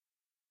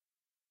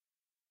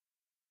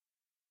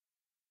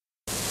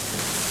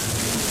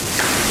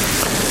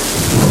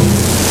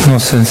No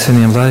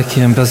seniem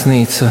laikiem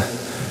baznīca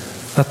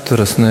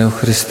atturas no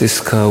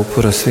evharistiskā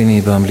upura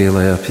svinībām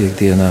Lielajā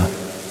piekdienā.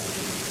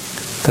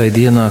 Tai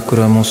dienā,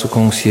 kurā mūsu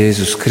Kungs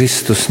Jēzus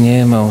Kristus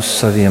ņēma uz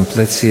saviem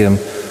pleciem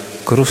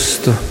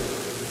krustu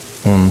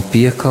un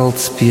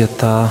piekalts pie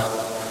tā,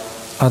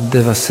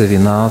 atdeva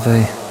sevi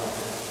nāvei,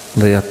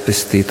 lai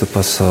atpestītu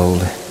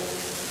pasauli.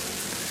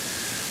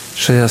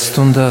 Šajās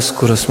stundās,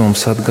 kuras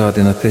mums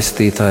atgādina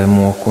pestītāja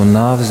moku un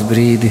nāves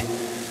brīdi,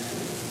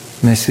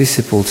 mēs visi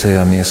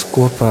pulcējāmies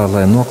kopā,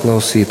 lai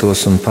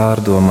noklausītos un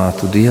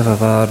pārdomātu Dieva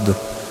vārdu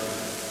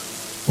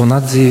un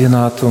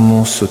atdzīvinātu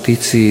mūsu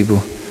ticību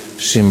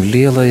šim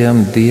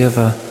lielajam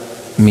Dieva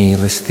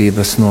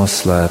mīlestības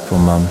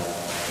noslēpumam.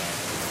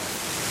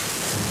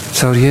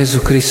 Caur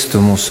Jēzu Kristu,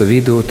 mūsu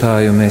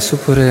vidūtāju, mēs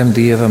upurējam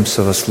Dievam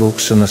savas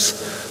lūgšanas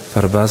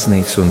par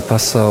baznīcu un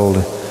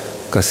pasauli,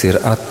 kas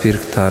ir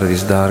atpirkta ar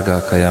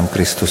visdārgākajām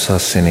Kristus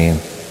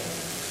asinīm.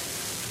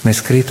 Mēs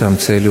krītam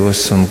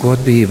ceļos un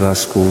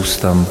godībās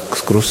kūstam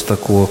krusta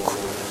koku,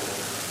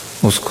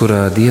 uz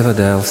kurā Dieva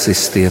dēls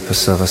izstiepa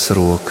savas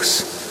rokas,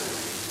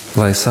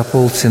 lai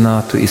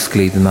sapulcinātu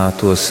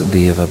izklīdinātos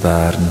Dieva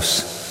bērnus.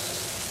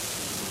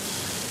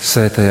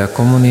 Svētajā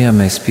komunijā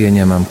mēs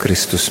pieņemam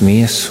Kristus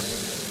miesu,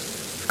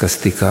 kas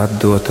tika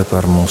atdota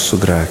par mūsu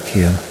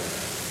grēkiem.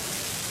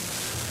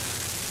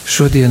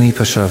 Šodien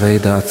īpašā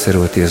veidā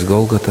atceroties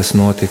Golgotas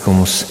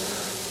notikumus,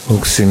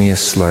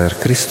 lūgsimies, lai ar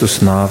Kristus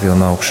nāvi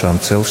un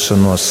augšām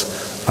celšanos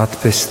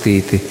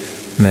atpestīti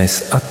mēs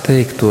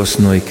atteiktos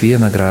no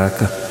ikviena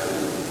grēka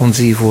un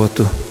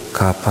dzīvotu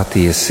kā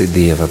patiesi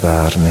Dieva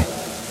bērni.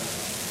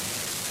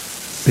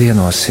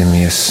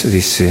 Vienosimies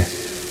visi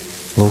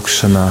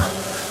lūgšanā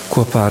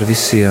kopā ar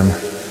visiem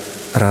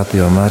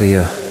Radio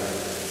Marija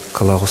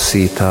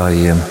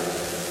klausītājiem,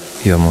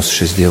 jo mums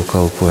šis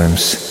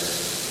dievkalpojums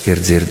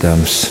ir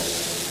dzirdams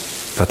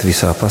pat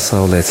visā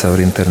pasaulē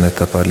caur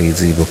interneta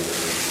palīdzību.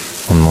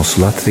 Un mūsu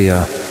Latvijā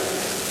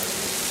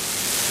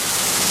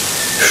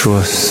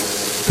šos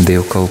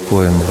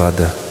dievkalpojumu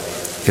vada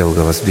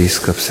Jelgavas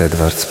bīskaps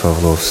Edvards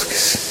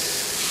Pavlovskis.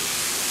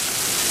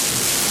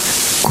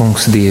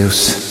 Kungs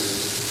Dievs,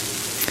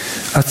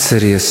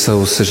 atceries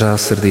savus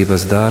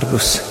žēlsirdības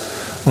darbus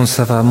un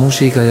savā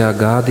mūžīgajā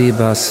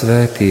gādībā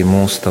svētī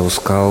mūs tavus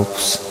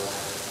kalpus,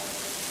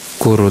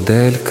 kuru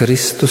dēļ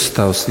Kristus,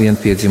 tavs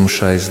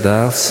vienpiedzimušais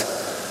dēls,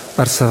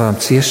 ar savām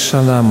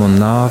ciešanām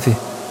un nāvi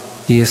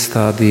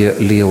iestādīja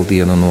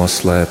lieldienu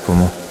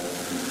noslēpumu.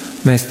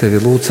 Mēs tevi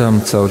lūdzam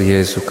caur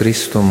Jēzu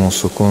Kristu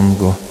mūsu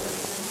Kungu.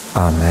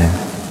 Āmen.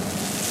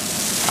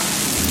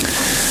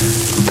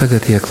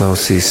 Tagad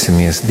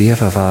ieklausīsimies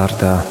Dieva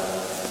vārdā,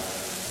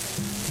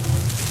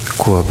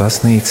 ko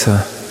baznīca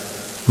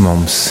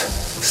mums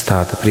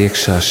stāda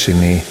priekšā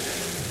šī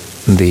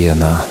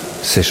dienā.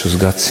 6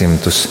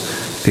 gadsimtus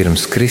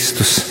pirms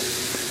Kristus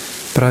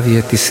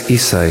pravietis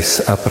Isais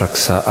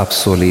aprakstā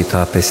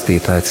apsolītā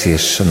pestītāja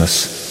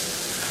ciešanas.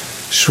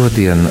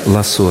 Šodien,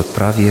 lasot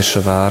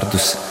pravieša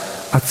vārdus,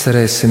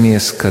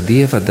 atcerēsimies, ka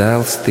Dieva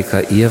dēls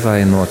tika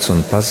ievainots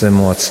un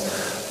pazemots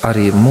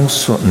arī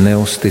mūsu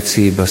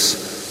neusticības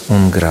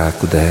un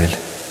grēku dēļ.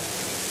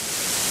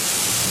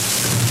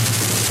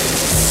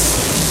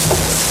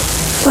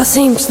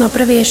 Lasījums no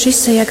pravieša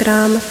Isaija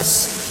grāmatas.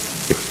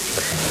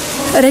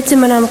 Redzi,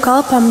 manām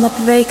kalpām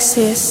labi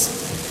veiksies.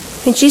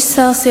 Viņš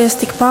izcelsies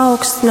tik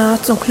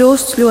paaugstināts un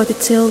kļūst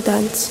ļoti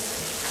cildens.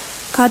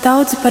 Kā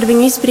daudzi par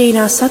viņu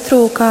izbrīnās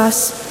satrūkās,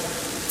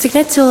 cik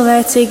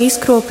necilvēcīgi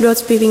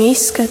izkropļots bija viņa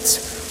izskats,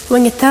 un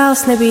viņa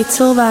tēls nebija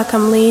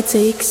cilvēkam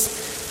līdzīgs.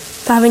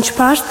 Tā viņš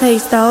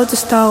pārsteidz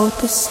daudzas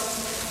tautas.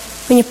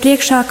 Viņa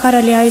priekšā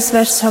karaļi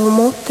aizver savu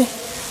muti,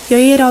 jo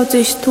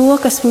ieraudzīs to,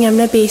 kas viņam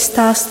nebija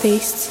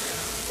stāstīts,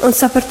 un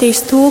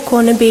sapratīs to,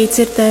 ko nebija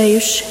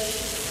dzirdējuši.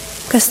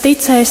 Kas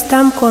ticēs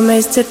tam, ko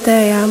mēs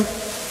dzirdējām,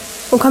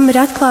 un kam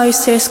ir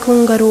atklājusies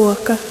Kunga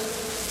roka.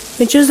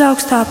 Viņš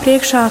uzaugs tā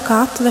priekšā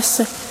kā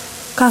atvese,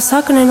 kā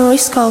sakne no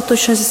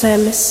izkaltušas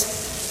zemes.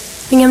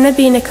 Viņam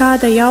nebija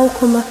nekāda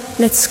jaukuma,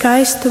 nec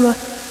skaistuma,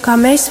 kā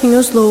mēs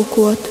viņu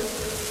uzlūkotu,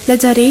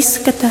 nedz arī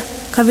izskata,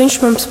 ka viņš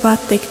mums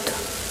patiktu.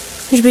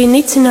 Viņš bija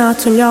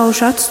nicināts un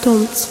ļaužu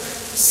atstumts,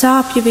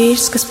 sāpju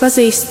vīrs, kas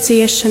pazīst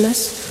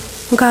ciešanas,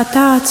 un kā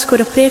tāds,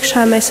 kura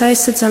priekšā mēs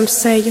aizsadzam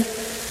seju,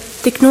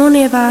 tik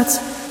nonievāts,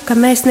 ka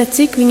mēs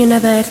necik viņu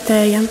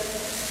nevērtējam.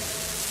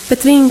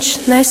 Bet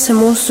viņš nesa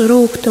mūsu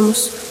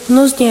rūgtumus un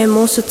uzņēma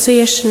mūsu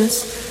ciešanas,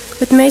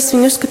 bet mēs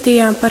viņu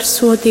uzskatījām par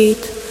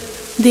sodītu,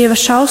 Dieva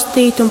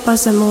šaustītu un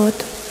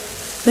pazemotu.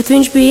 Bet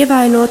viņš bija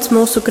ievainots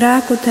mūsu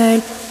grēku dēļ,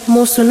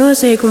 mūsu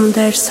noziegumu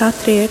dēļ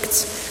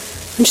satriekts.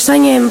 Viņš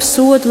saņēma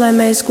sodu, lai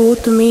mēs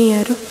gūtu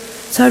mieru.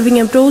 Caur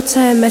viņa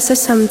brūcēm mēs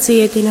esam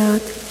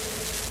dziedināti.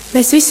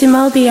 Mēs visi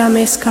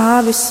maldījāmies kā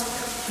avis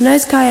un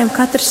aizgājām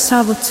katrs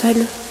savu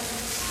ceļu.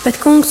 Bet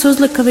Kungs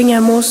uzlika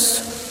viņam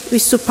mūsu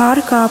visu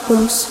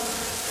pārkāpumus.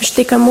 Viņš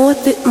tika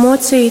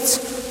mocīts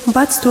un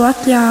pats to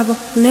atļāva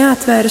un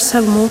neatvēra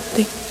savu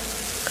muti.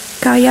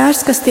 Kā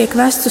jērs, kas tiek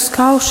vests uz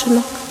kaušanu,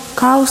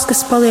 kaus,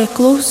 kas paliek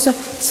klusa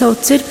savu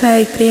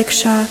cirpēju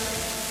priekšā,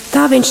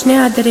 tā viņš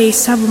neatdarīja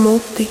savu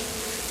muti.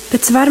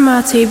 Pēc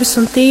varmācības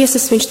un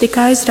tiesas viņš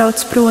tika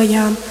aizrauts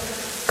projām,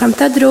 kam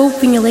tad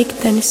rūp viņa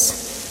liktenis.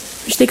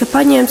 Viņš tika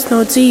paņemts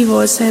no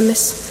dzīvo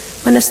zemes,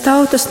 manas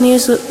tautas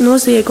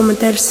nozieguma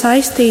dēļ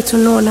saistīts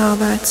un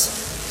nonāvēts.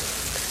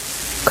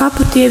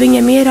 Kapu tie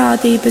viņam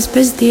ierādīja bez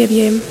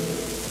bezdieviem,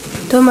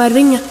 tomēr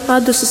viņa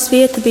atdusas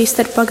vieta bija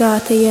starp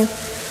bagātajiem,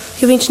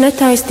 jo viņš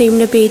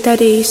netaisnību nebija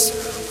darījis,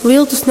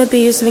 viltus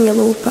nebija uz viņa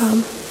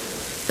lūpām.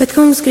 Bet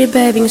kungs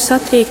gribēja viņu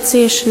satriekt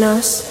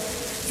ciešanās.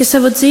 Ja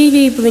savu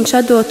dzīvību viņš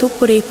atdot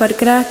upurī par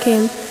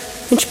grēkiem,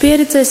 viņš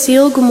pieredzēs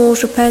ilgu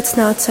mūžu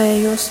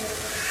pēcnācējos,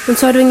 un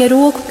caur viņa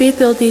roku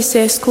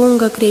piepildīsies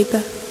kunga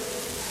griba.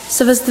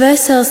 Savas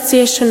dvēseles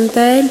ciešanu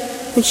dēļ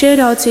viņš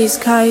ieraudzīs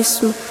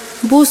gaismu,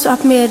 būs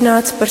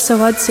apmierināts par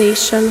savu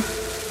atzīšanu.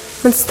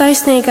 Mans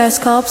taisnīgais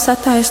kalps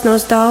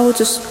attaisnos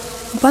daudzus,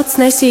 un pats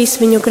nesīs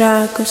viņu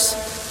grēkus.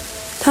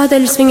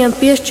 Tādēļ es viņam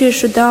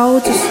piešķiršu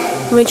daudzus,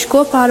 un viņš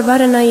kopā ar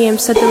varenajiem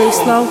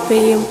sadalīs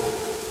laupījumu,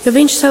 jo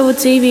viņš savu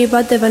dzīvību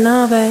atdeva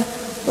nāvē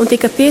un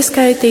tika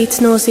pieskaitīts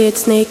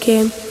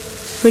noziedzniekiem.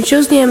 Viņš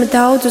uzņēma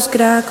daudzus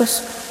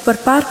grēkus, par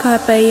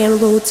pārkāpējiem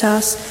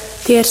lūdzās,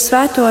 tie ir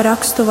svēto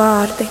rakstu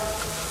vārdi.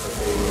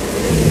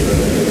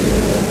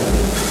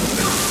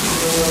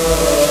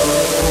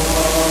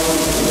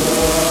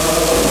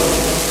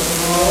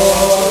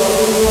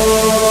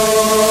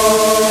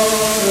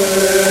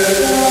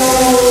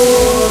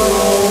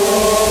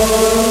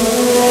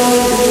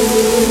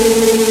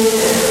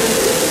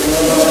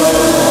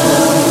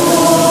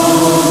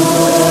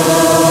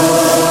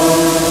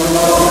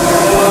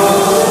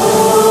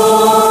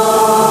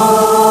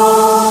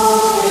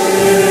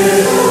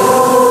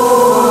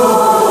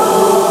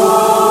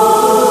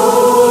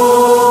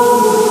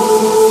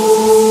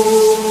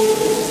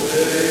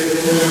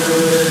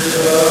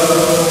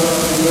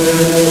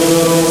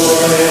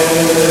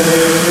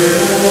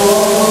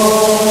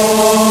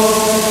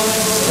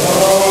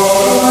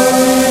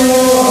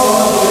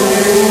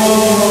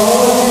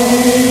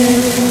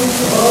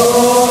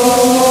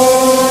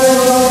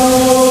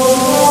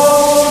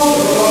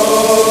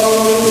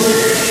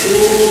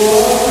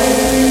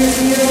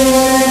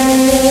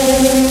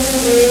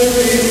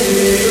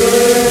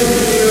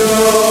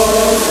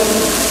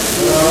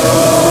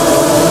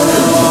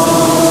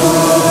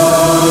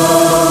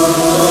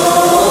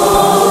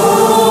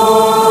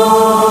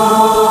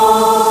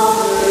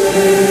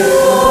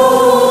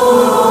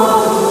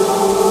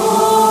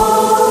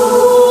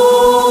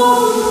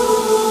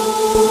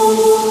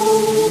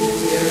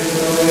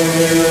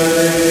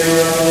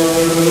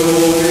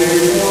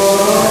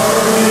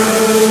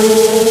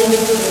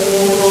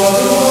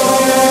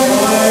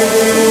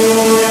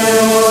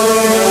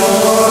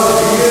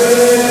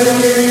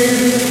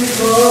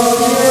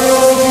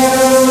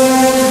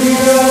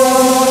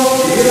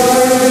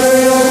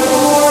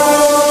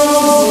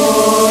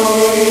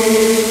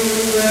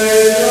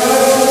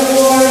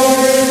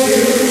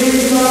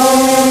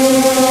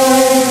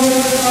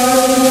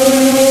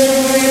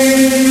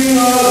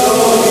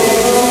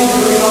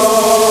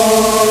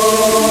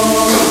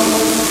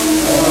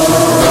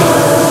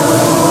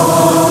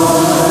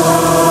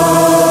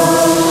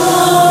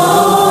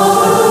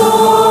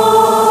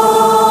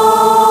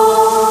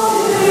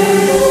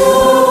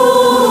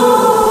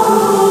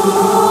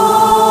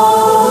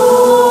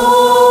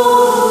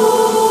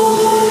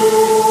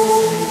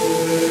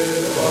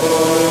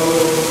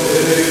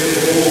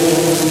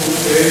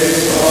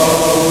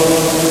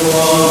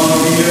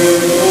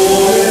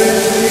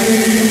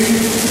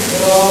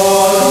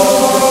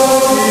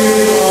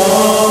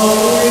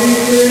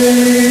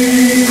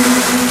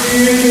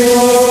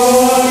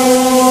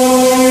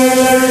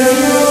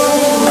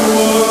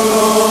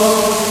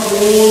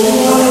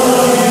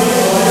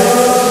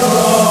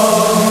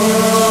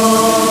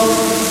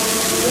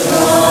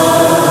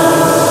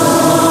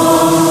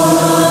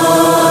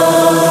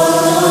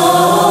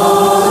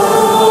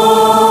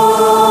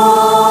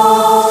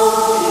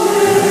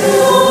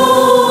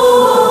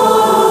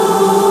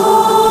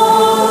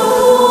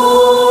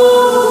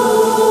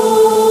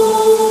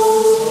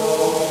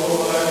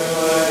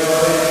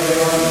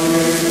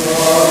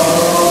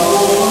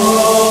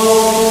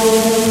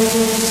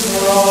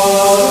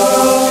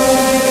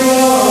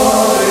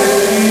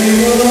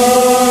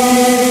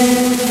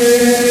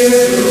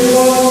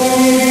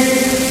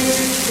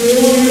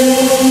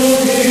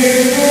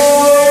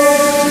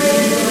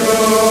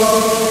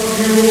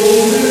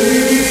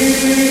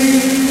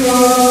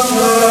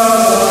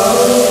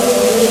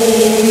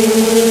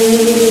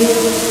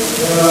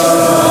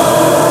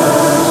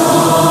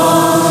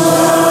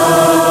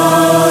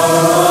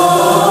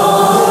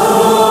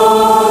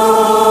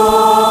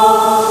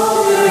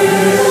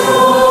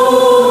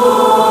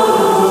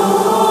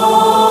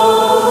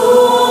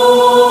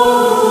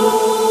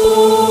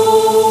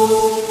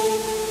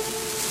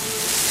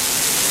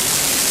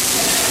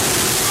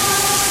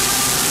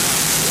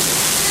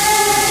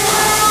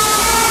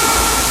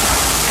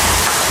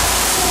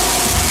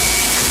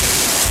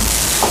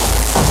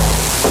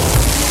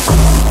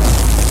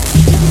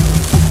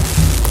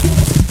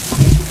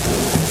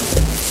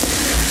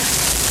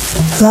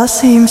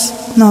 Lasījums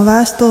no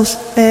vēstules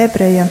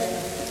Ebrejiem.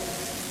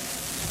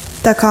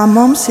 Tā kā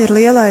mums ir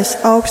lielais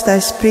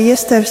augstais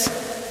priesteris,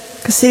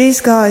 kas ir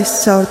izgājis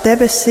caur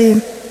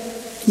debesīm,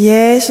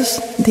 Jēzus,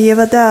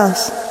 Dieva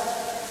dēls,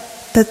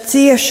 tad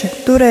cieši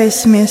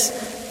turēsimies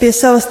pie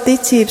savas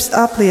ticības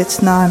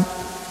apliecinājuma,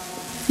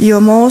 jo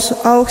mūsu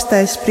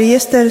augstais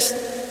priesteris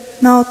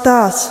nav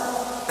tāds,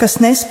 kas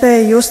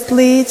nespēja just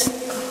līdzi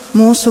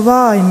mūsu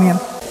vājumiem.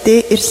 Tie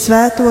ir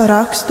svēto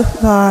rakstu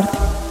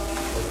vārdi.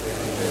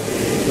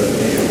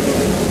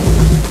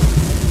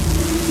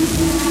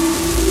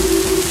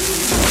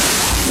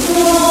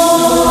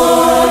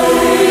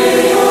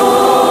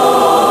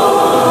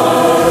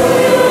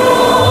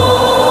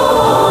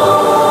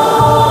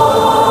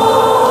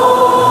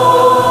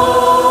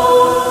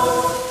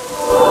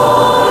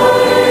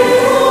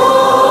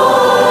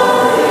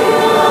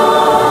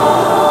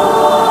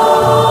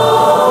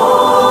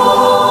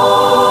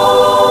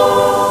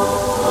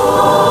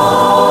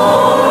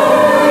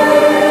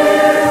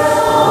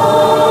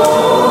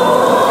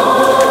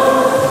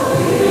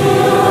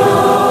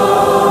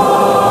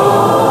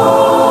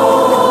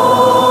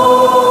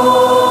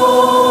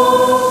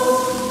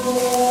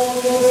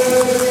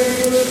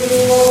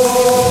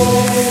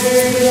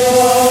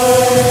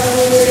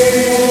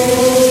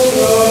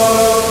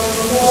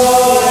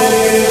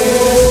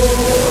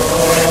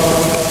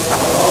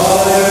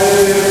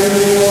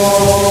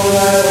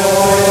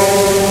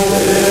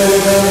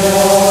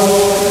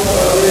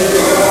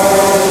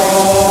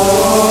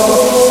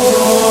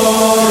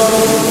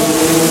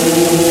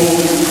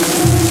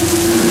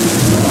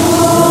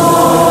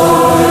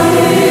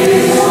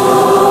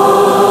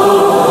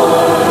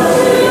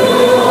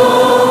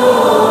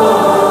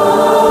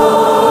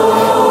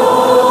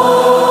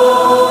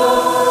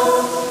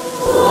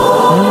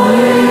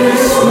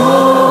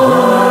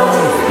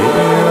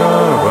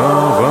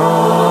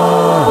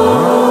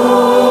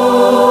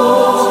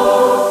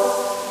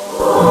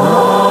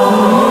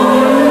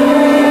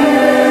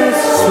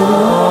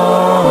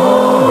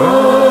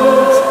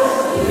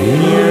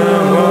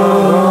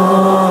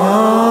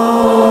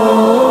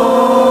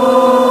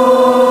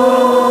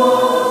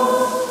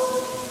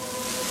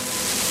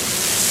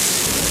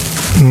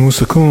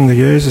 Mūsu Kunga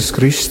Jēzus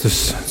Kristus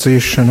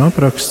ciešanu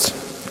apraksts,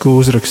 ko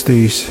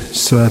uzrakstījis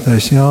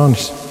Svētais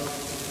Jānis.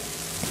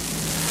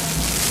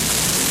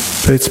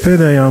 Pēc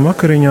pēdējām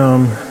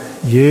vakariņām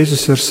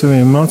Jēzus ar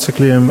saviem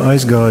mācekļiem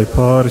aizgāja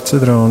pāri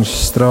Cedronas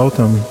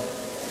strautam.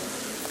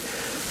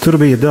 Tur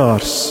bija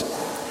dārzs,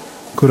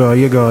 kurā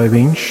iegāja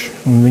viņš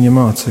un viņa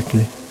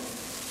mācekļi.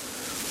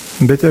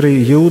 Bet arī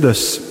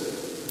Jūdas,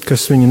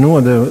 kas viņu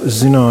nodeva,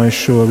 zināja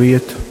šo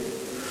vietu,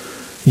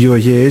 jo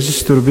Jēzus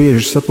tur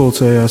bieži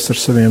sapulcējās ar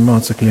saviem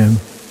mācekļiem.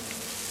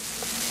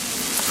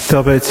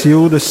 Tāpēc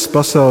Jūdas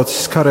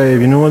pasaucis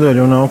kareivju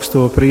nodaļu un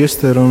augsto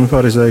priesteru un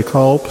farizēju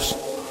kalpus,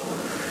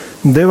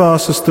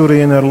 devās uz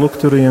turieni ar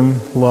lukturiem,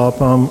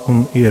 lāpām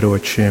un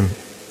ieročiem.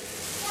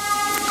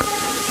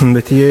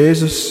 Bet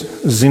Jēzus,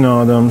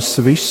 zinādams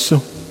visu,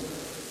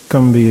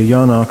 kam bija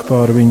jānāk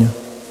pār viņu,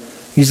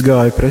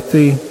 izgāja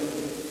pretī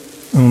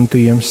un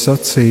tiem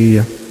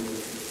sacīja: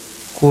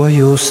 Ko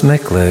jūs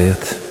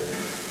meklējat?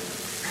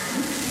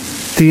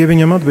 Tie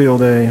viņam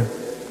atbildēja: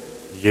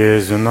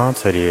 Jēzu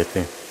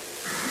Nācarieti.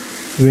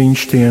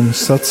 Viņš tiem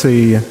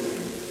sacīja: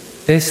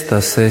 Es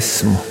tas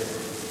esmu.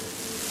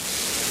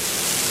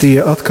 Tie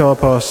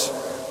atkāpās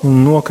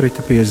un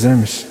nokrita pie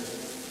zemes.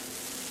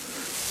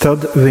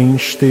 Tad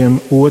viņš tiem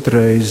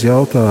otrais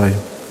jautāja: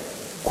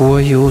 Ko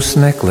jūs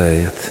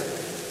meklējat?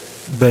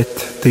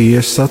 Bet tie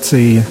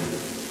sacīja: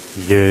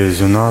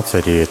 Jēzu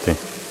Nācarieti.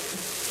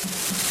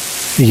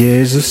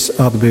 Jēzus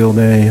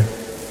atbildēja: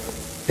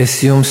 Es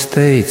jums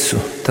teicu,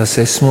 tas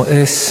esmu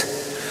es.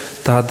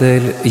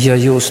 Tādēļ, ja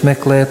jūs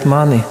meklējat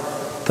mani,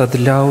 tad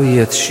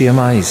ļaujiet šiem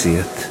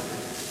aiziet.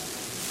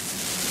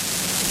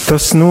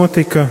 Tas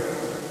notika,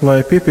 lai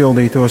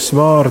piepildītos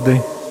vārdi,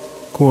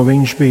 ko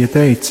viņš bija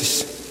teicis: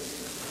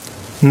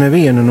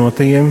 Nevienu no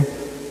tiem,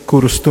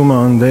 kurus tu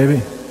man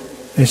devi,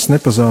 es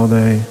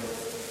nepazaudēju.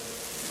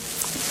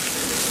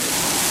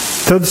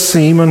 Tad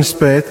Sīmanis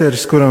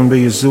Pēteris, kuram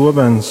bija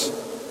zobens,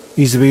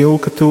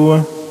 izvilka to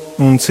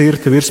un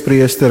cirta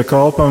virspriestera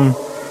kalpam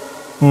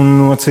un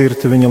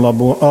nocirta viņa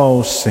labo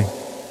ausi.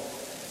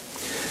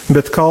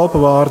 Bet kalpa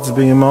vārds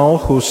bija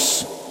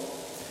Malhus.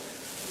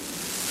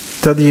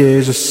 Tad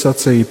Jēzus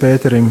sacīja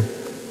Pēterim: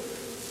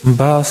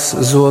 Bāz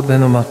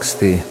zobenu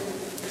makstī.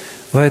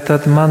 Vai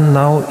tad man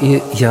nav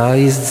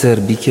jāizdzer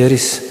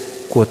biķeris,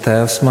 ko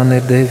Tēvs man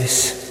ir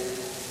devis?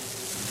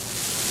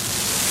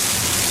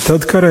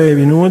 Tad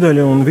kareivju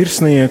nodaļa un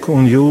virsnieku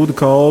un jūdu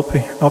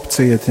kalpi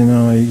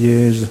apcietināja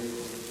Jēzu.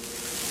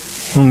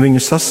 Un viņu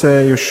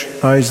sasējuši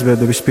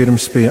aizveda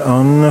vispirms pie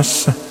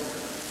Annasa,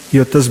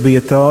 jo tas bija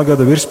tā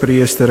gada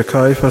virspriestera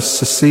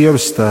Kaifasa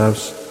sievas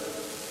tēvs.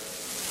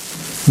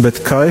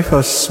 Bet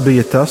Kaifas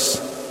bija tas,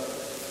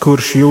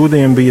 kurš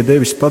jūdiem bija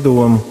devis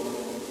padomu: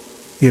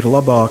 ir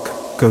labāk,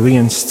 ka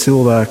viens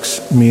cilvēks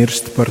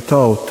mirst par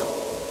tautu.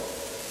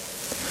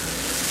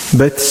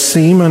 Bet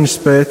Sīmanis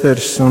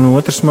Pēters un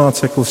otrs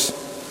māceklis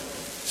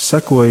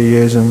sekoja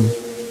Jēzum.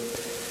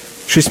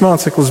 Šis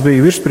māceklis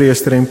bija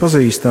virspriesterim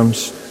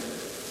pazīstams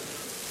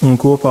un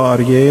kopā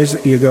ar Jēzu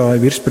iegāja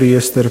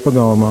virspriestera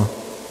pagalmā.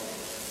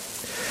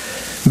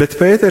 Bet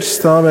Pēters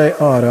stāvēja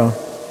ārā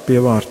pie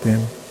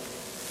vārtiem.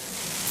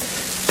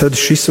 Tad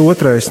šis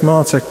otrais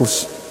māceklis,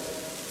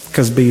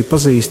 kas bija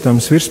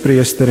pazīstams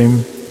virspriesterim,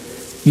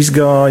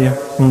 izgāja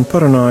un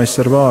parunājis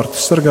ar vārtu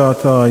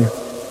sargātāju,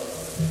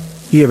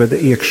 ieveda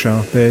iekšā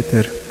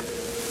Pēteru.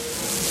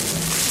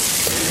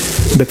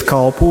 Bet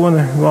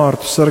kalpone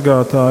vārtu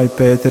sargātāji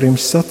Pēterim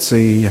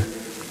sacīja: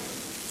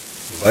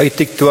 Vai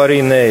tik tu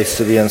arī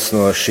neesi viens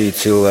no šī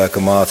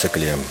cilvēka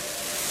mācekļiem?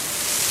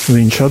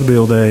 Viņš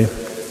atbildēja: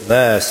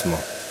 Neesmu.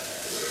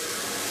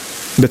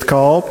 Bet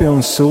kalpi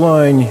un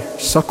sulaiņi,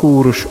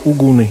 sakūruši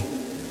uguni,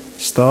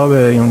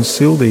 stāvēja un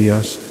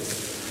sildījās,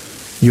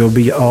 jo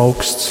bija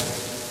augsts.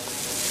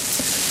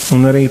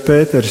 Un arī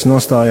Pēters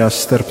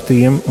nostājās starp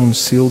tiem un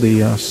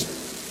sildījās.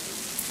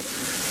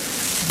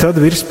 Tad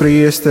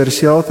virspriesteris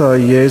jautāja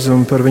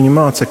Jēzum par viņa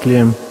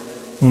mācekļiem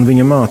un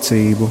viņa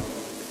mācību.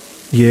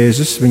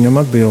 Jēzus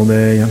viņam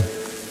atbildēja: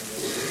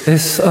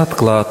 Es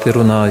atklāti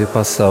runāju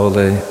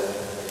pasaulē.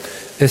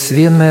 Es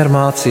vienmēr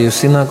mācīju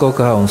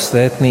sinagogā un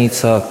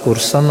svētnīcā,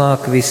 kur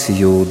sanāk visi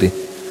jūdi,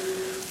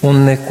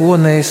 un neko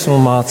neesmu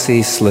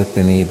mācījis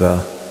slepenībā.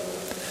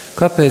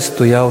 Kāpēc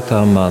tu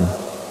jautā man?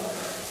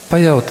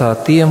 Pajautā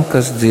tiem,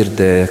 kas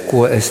dzirdēja,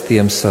 ko es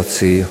tiem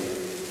sacīju.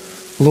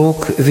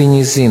 Lūk,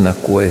 viņi zina,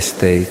 ko es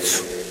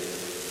teicu.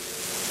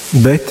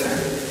 Bet,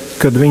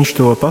 kad viņš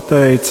to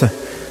pateica,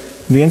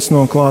 viens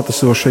no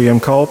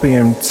klātesošajiem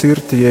kalpiem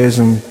cirta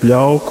Jēzum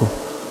pļauku,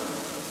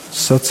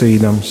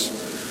 sacīdams: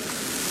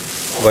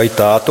 Vai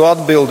tā tu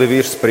atbildi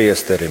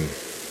virspriesterim?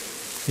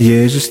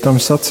 Jēzus tam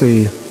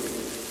sacīja: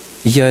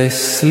 Ja es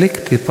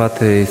slikti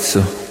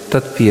pateicu,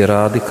 tad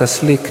pierādi, ka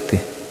slikti.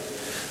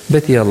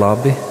 Bet ja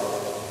labi,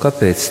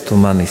 kāpēc tu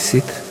mani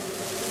sit?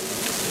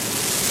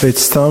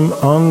 Pēc tam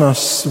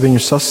Annas viņu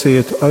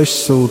sasietu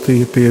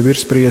aizsūtīja pie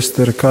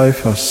virspriestera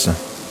Kaifasa.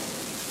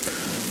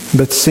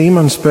 Bet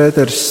Sīmons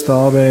Pēters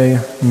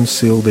stāvēja un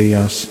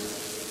sildījās.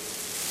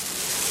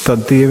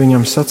 Tad tie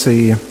viņam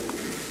sacīja: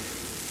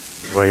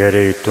 Vai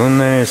arī tu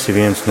neesi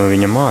viens no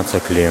viņa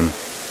mācekļiem?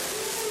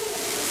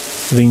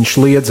 Viņš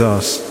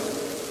liedzās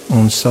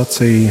un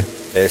sacīja: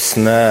 Es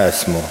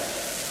neesmu.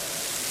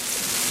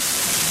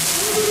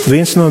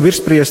 Viens no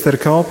virspriestera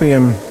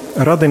kalpiem,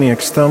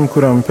 radinieks tam,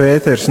 kuram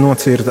Pēters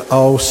nocirta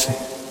ausi,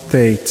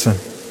 teica: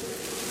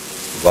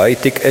 Vai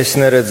tik es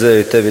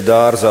neredzēju tevi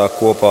dārzā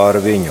kopā ar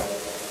viņu?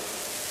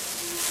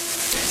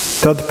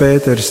 Tad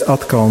Pēters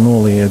atkal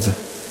noliedza,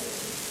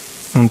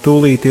 un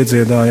tūlīt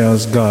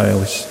iedziedājās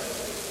gailis.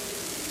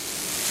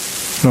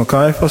 No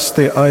Kaifas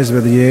tie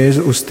aizveda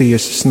Jēzu uz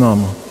tiesas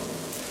namu.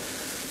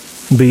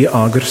 Bija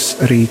agrs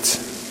rīts.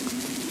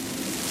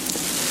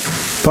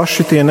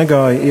 Paši tie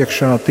negāja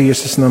iekšā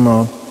tiesas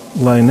namā,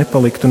 lai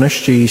nepaliktu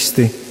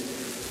nešķīsti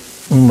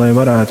un lai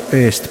varētu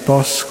ēst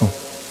pasku.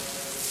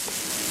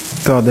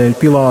 Tādēļ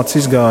Pilāts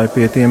izgāja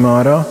pie tiem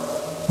ārā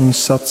un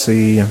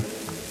sacīja: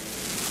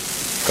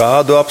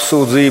 Kādu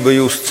apsūdzību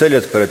jūs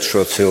ceļat pret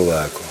šo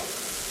cilvēku?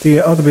 Tie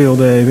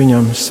atbildēja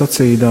viņam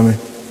sacīdami: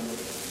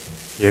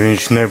 Ja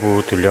viņš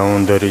nebūtu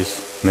ļaundaris,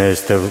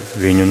 mēs tev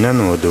viņu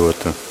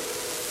nenodotu.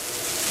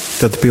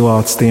 Tad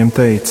Pilāts tiem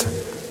teica: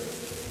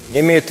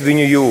 Ņemiet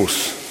viņu jūs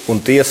un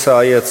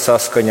tiesājiet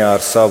saskaņā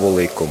ar savu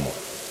likumu.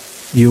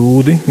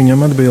 Jūdi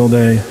viņam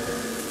atbildēja: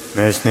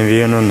 Mēs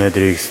nevienu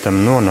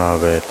nedrīkstam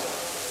nonāvēt.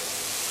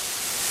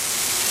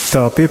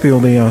 Tā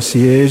piepildījās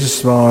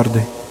Jēzus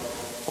vārdi,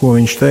 ko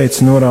viņš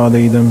teica,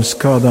 norādīdams,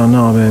 kādā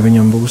nāvē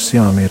viņam būs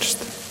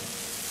jāmirst.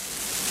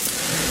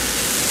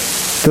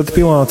 Tad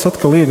Pilāts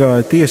atkal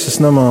iegāja tiesas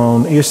namā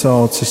un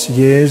iesaucis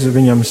Jēzu,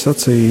 viņam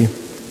sacīja: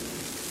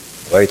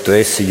 Vai tu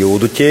esi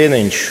jūdu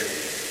ķēniņš?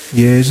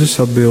 Jēzus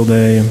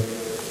atbildēja: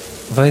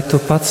 Vai tu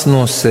pats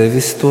no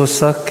sevis to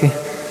saki,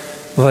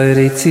 vai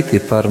arī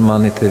citi par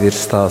mani tev ir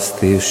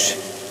stāstījuši?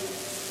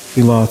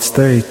 Pilāts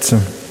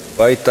teica: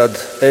 Vai tad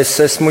es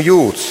esmu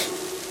jūds?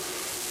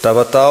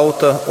 Tava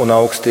tauta un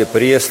augstie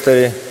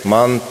priesteri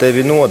man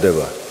tevi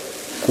nodeva.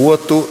 Ko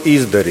tu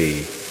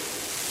izdarīji?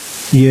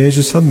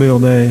 Jēzus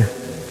atbildēja: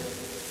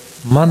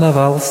 Mana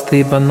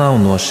valstība nav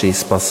no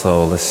šīs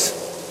pasaules.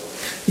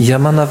 Ja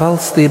mana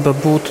valstība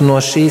būtu no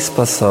šīs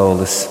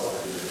pasaules,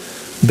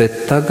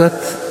 bet tagad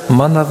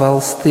mana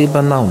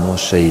valstība nav no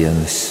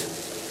šejienes.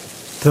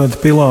 Tad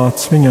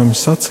Pilāts viņam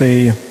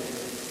sacīja: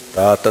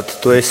 Tātad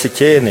tu esi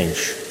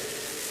ķēniņš.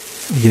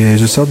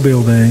 Jēzus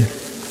atbildēja: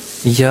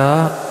 Jā,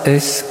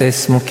 es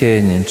esmu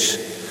ķēniņš,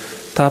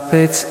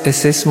 tāpēc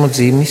es esmu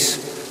dzimis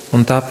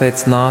un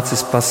tāpēc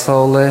nācis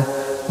pasaulē,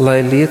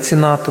 lai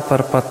liecinātu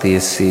par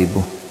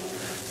patiesību.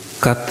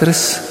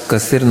 Katrs,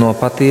 kas ir no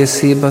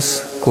patiesības,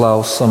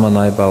 klausa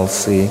manai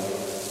balsī.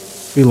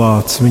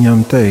 Pilāts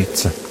viņam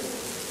teica: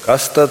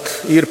 Kas tad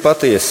ir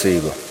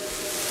patiesība?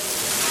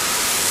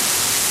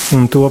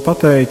 Un to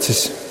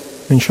pateicis,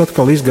 viņš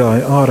atkal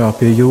izgāja ārā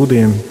pie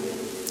jūdiem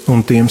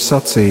un tiem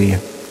sacīja: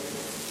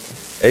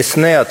 Es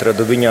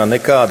neatradu viņā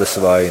nekādas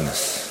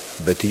vainas,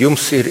 bet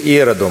jums ir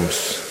ieradums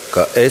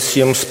ka es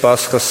jums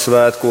Paskas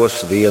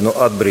svētkos vienu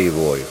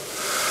atbrīvoju.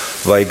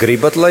 Vai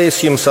gribat, lai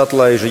es jums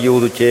atlaižu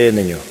jūdu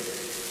ķēniņu?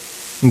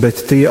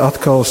 Bet tie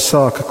atkal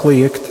sāka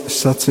kliegt,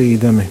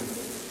 sacīdami: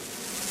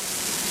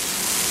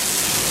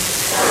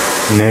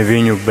 Ne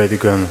viņu, bet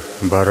gan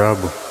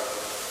Barabu.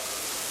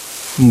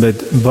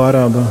 Bet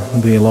Baraba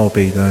bija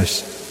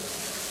laupītājs.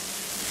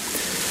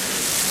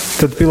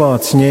 Tad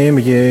Pilāts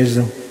ņēma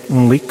Jēzu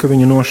un lika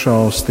viņu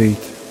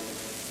nošaustīt.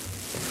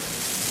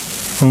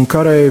 Un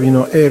kareivji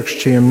no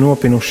ērkšķiem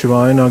nopinuši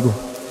vainagu,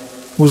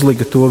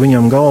 uzlika to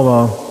viņam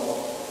galvā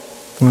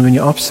un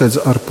viņu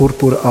apsedza ar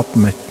purpura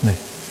apmetni.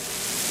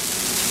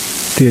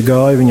 Tie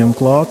gāja viņam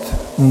klāt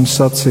un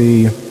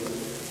sacīja: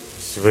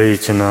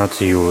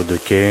 Sveicināts jūdu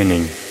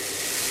ķēniņ!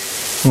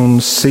 Un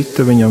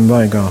sita viņam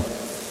vaigā.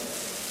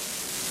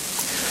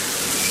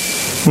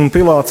 Un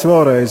Pilāts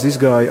vēlreiz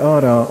izgāja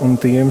ārā un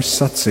tiem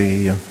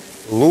sacīja: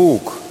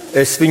 Lūk,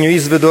 es viņu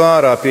izvedu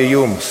ārā pie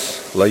jums,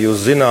 lai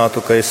jūs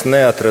zinātu, ka es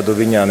neatradu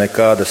viņā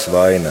nekādas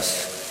vainas.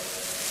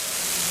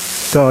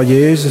 Tā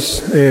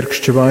Jēzus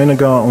ērkšķa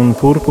vainagā un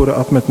purpura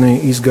apmetnī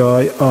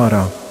izgāja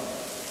ārā.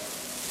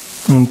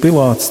 Un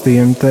Pilāts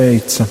tiem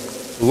teica: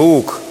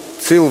 Lūk,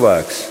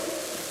 cilvēks!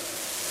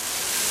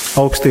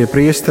 Augstie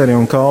priesteri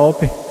un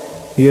kalpi,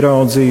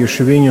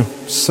 ieraudzījuši viņu,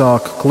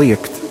 sāka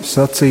kliegt,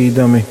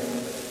 sacīdami: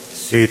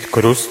 Sīt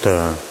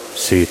krustā,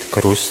 sīt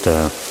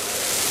krustā!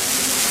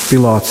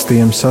 Pilāts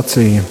tiem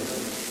sacīja: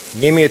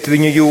 Ņemiet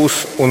viņu jūs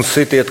un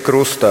sitiet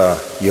krustā,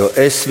 jo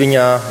es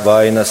viņā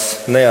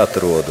vainas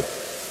neatrodu.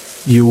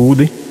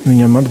 Jūdi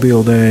viņam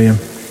atbildēja: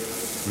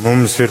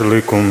 Mums ir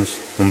likums,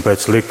 un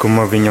pēc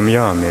likuma viņam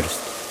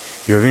jāmirst,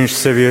 jo viņš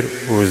sevi ir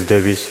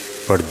uzdevis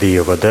par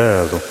Dieva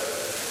dēlu.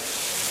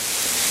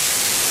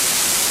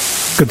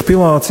 Kad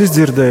Pilāts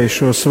izdzirdēja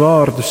šos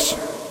vārdus,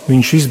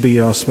 viņš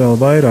izbijās vēl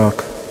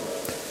vairāk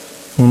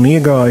un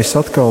iegājis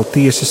atkal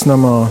tiesas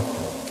namā,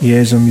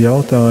 Jēzum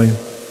jautāja: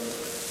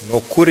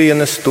 No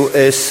kurienes tu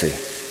esi?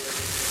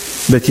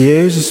 Bet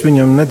Jēzus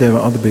viņam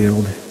nedeva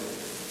atbildi.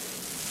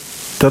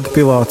 Tad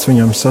Pilāts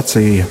viņam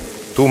sacīja: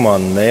 Tu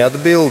man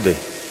neatbildi?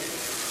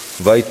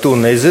 Vai tu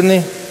nezini,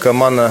 ka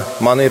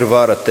man ir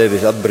vara tevi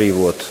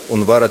atbrīvot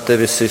un vara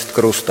tevi sist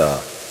krustā?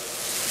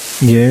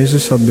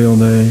 Jēzus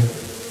atbildēja: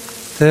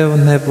 Tev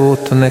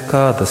nebūtu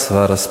nekādas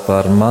varas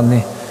pār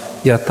mani,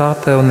 ja tā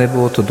tev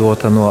nebūtu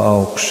dota no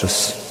augšas.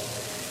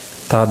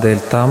 Tādēļ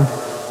tam,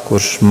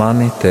 kurš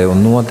mani tev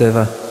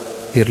nodeva,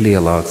 ir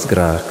lielāks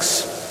grēks.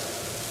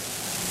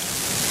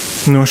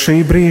 No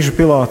šī brīža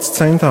Pilāts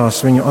centās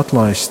viņu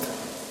atlaist,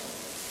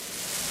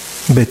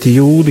 bet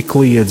jūdi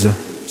kliedza,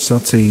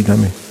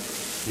 sacīdami: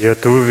 Ja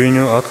tu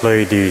viņu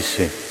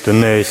atlaidīsi, tu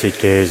neesi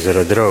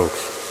ķēzara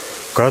draugs.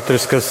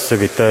 Katrs, kas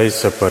sevi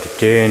taisa par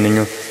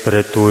ķēniņu,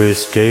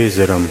 pretojas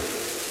ķēzaram.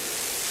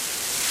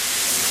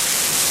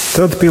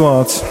 Tad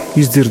Pilāts,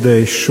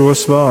 izdzirdējis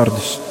šos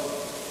vārdus,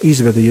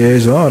 izveda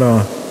Jēzu ārā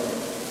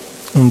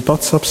un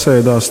pats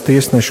apsēdās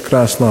tiesneša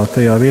krēslā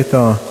tajā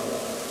vietā,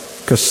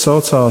 kas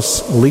saucās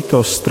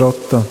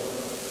Litostrota,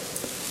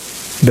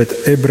 bet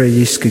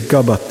ebrejiski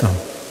Gabata.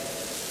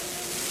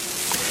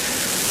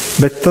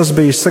 Bet tas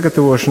bija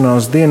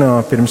sagatavošanās dienā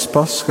pirms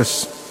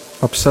Paskas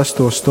ap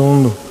 6.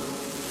 stundu,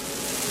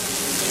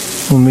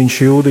 un viņš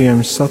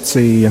jūdiem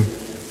sacīja: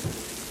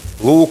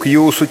 Lūk,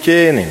 jūsu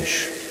ķēniņš!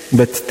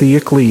 Bet tie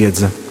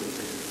kliedza: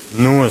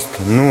 Nost,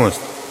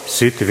 nost,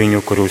 sit viņu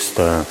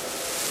krustā!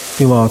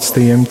 Pilāts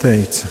tiem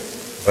teica: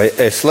 Vai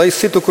es lai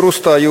situ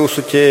krustā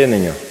jūsu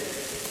ķēniņu?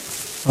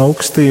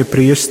 Augstie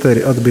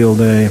priesteri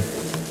atbildēja: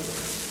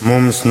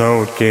 Mums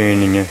nav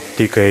ķēniņa,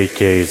 tikai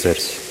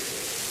ķēzars.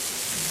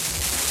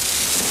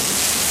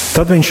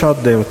 Tad viņš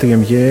atdeva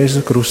tiem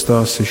Jēzu krustā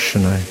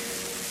sišanai,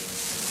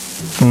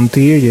 un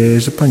tie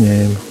Jēzu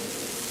paņēma.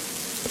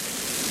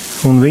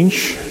 Un viņš,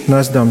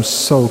 nesdams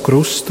savu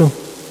krustu,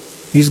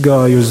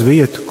 izgāja uz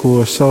vietu,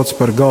 ko sauc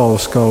par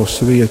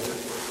galvaskausu vietu,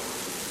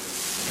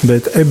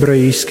 bet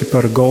ebrejiski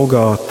par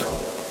Golgātu.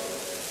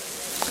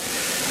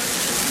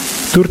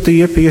 Tur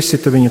tie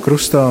piesita viņu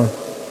krustā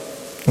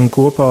un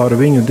kopā ar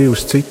viņu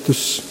 2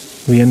 citus,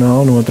 vienā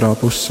un otrā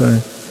pusē,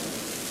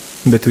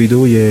 bet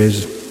vidū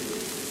Jēzu.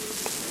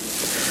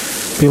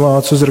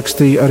 Pilāts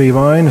uzrakstīja arī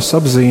vainas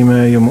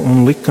apzīmējumu un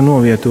lika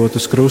novietot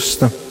uz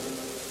krusta,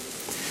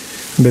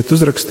 bet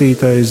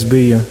uzrakstītais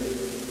bija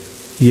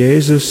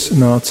Jēzus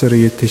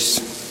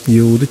Nācerietis,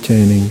 jūdu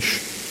ķēniņš.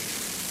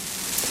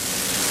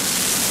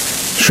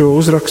 Šo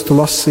uzrakstu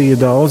lasīja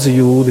daudzi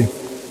jūdi,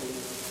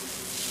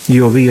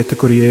 jo vieta,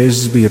 kur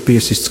Jēzus bija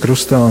piesists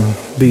krustā,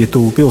 bija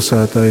tuvu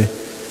pilsētai,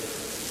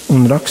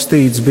 un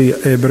rakstīts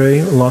bija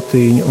ebreju,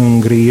 latīņu un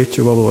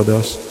grieķu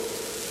valodās.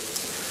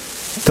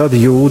 Tad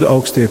jūdu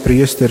augstie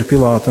priesteri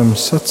Pilātam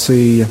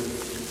sacīja: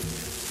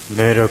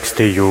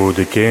 Neraksti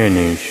jūdu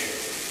ķēniņš,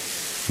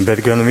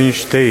 bet gan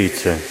viņš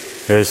teica: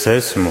 Es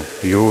esmu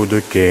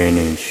jūdu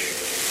ķēniņš.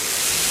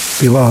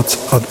 Pilāts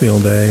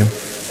atbildēja: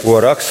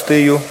 Ko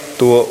rakstīju,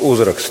 to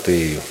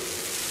uzrakstīju.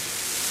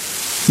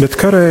 Bet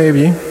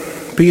kareivji,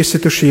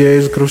 piesituši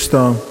Jēzu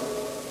krustā,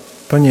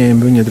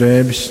 paņēma viņa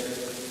drēbes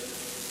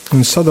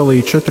un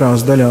sadalīja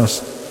 4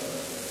 daļās,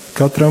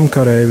 katram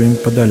kareivim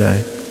pa daļai,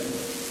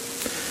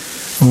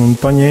 un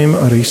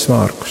paņēma arī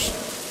svārkus.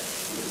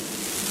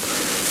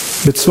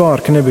 Bet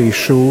svārki nebija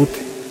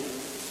šūti,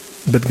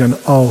 bet gan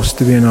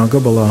austi vienā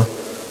gabalā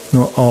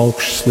no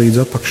augšas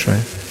līdz apakšai.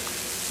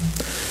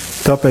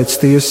 Tāpēc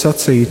tie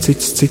sacīja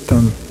cits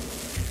citam: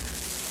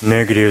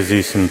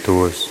 Negriezīsim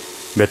tos,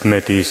 bet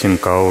metīsim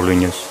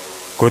kauliņus,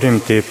 kuriem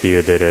tie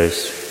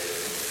piederēs.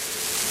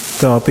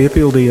 Tā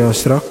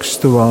piepildījās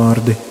rakstu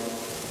vārdi: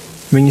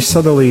 Viņi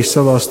sadalīja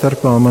savā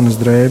starpā manas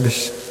drēbes,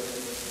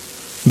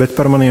 bet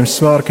par maniem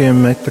svārkiem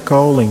meta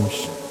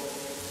kauliņus.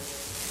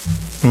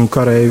 Un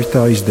kareivi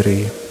tā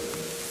izdarīja.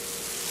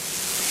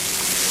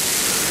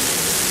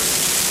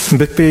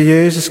 Bet pie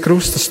Jēzus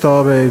krusta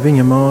stāvēja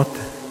viņa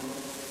māte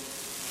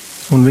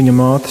un viņa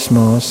mātes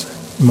māsa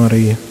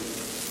Marija,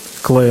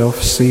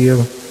 Kleofa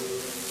sieva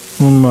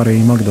un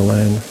Marija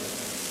Magdalēna.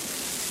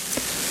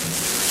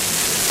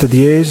 Tad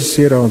Jēzus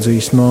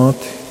ieraudzījis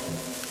māti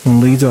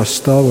un līdzās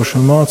stāvošo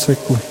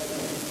mācekli,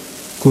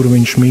 kuru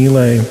viņš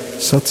mīlēja,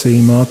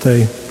 sacīja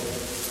mātei: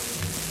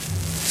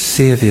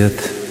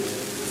 Sieviet,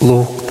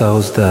 lūk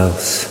tavs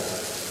dēls.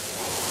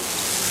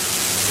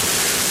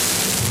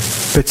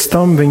 Pēc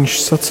tam viņš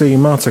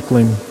sacīja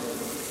māceklim: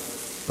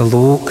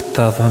 Lūk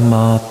tava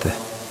māte.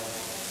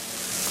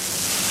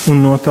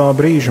 Un no tā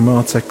brīža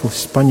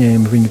māceklis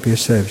paņēma viņu pie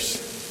sevis.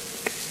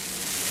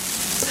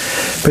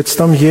 Pēc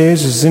tam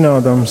Jēzus,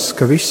 zinādams,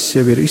 ka viss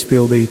jau ir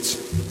izpildīts,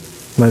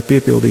 lai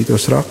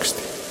piepildītos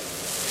raksti,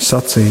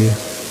 sacīja: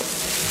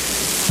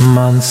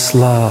 Man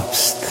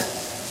slāpst.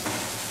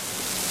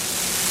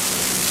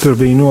 Tur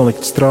bija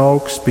nolikts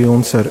trauks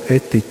pilns ar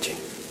etiķi.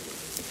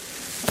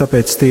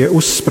 Tāpēc tie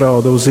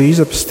uzsprauda uz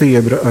īzapa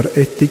stiebra ar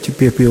etiķi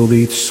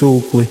piepildītu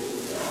sūkli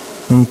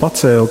un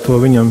pacēla to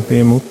viņam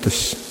pie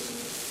mutes.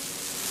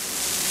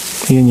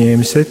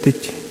 Ieņēmis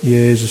etiķi,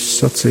 Jēzus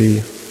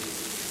sacīja: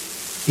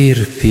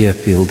 Ir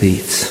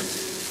piepildīts.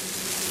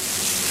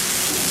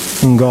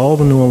 Un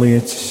galvu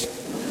noliecis,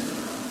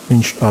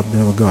 viņš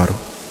atdeva garu.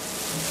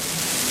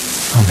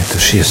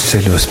 Pametušies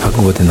ceļos,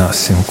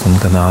 pagodināsim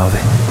kunga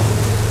nāvi.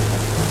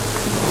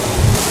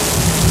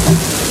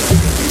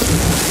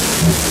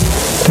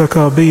 Tā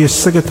kā bija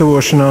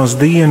sagatavošanās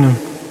diena,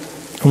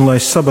 un lai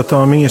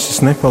sabatā miesas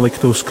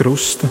nepaliktu uz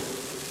krusta,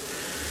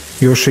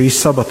 jo šī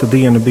sabata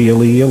diena bija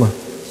liela,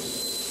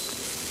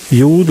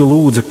 Jūda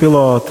lūdza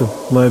Pilātu,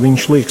 lai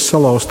viņš liek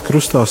salauzt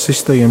krustā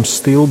sistajiem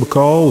stilbu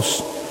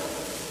kaulus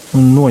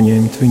un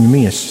noņemt viņu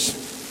miesas.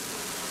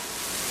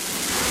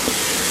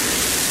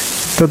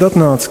 Tad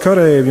atnāca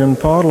kareivji un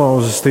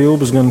pārlauza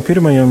stilbus gan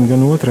pirmajam,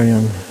 gan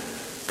otrajam,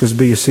 kas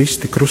bija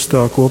sisti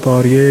krustā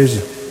kopā ar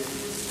Jēzu.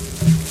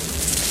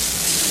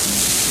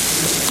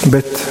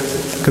 Bet,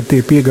 kad tie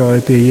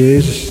piegāja pie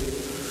Jēzus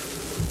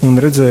un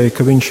redzēja,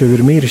 ka viņš jau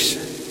ir miris,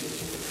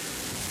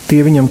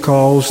 tie viņam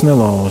kaulus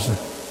nelauza.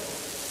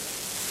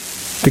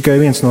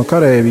 Tikai viens no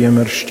kareiviem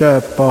ar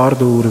šķēpu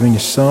pārdūra viņa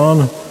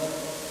sānu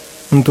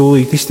un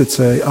tūlīt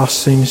iztecēja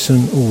asinis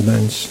un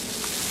ūdens.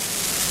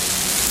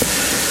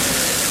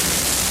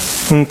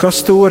 Un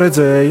kas to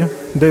redzēja,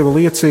 deva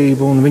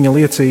liecību, un viņa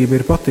liecība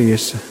ir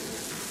patiesa.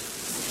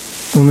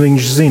 Un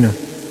viņš zina,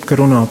 ka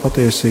runā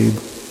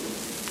patiesību,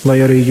 lai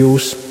arī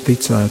jūs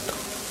ticētu.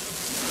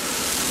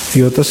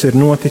 Jo tas ir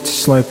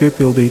noticis, lai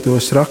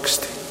piepildītos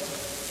raksti.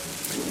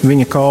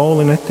 Viņa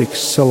kauli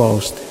netiks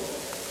salauzti.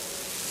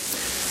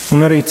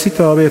 Un arī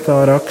citā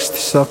vietā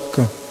raksti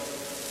saka: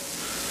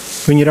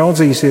 Viņi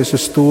raudzīsies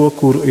uz to,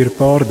 kuru ir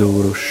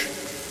pārdūruši.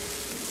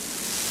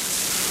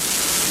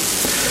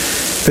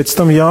 Pēc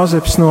tam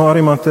Jāzeps no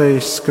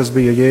Arimatejas, kas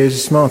bija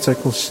Jēzus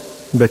māceklis,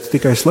 bet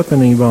tikai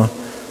slepenībā,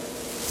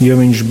 jo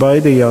viņš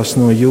baidījās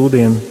no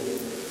jūdiem,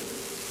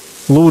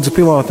 lūdza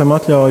Pilātam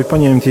atļauju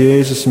paņemt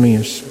Jēzus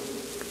miesu.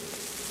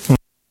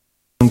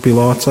 Un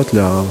Pilāts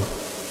atļāva.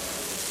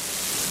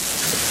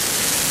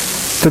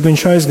 Tad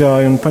viņš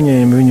aizgāja un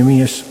paņēma viņa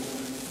miesu.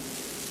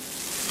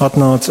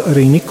 Atnāca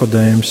arī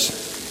Nikodēms,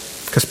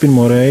 kas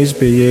pirmo reizi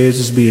pie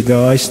Jēzus bija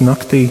gājis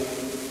naktī.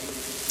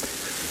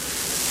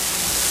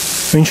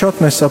 Viņš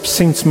atnesa ap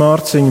 100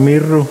 mārciņu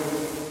mirru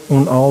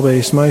un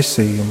alvejas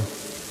maisījumu.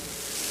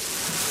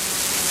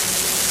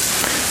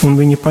 Un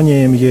viņi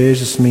paņēma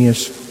Jēzus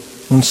miesu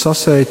un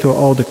sasēja to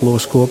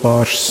audeklos kopā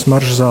ar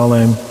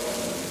smaržzālēm,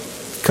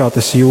 kā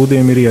tas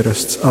jūdiem ir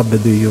ierasts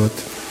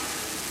apbedījot.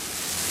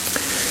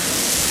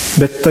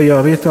 Bet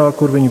tajā vietā,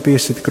 kur viņu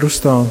piesita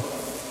krustā,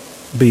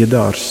 bija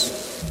dārzs.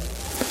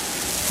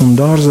 Un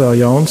dārzā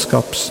jauns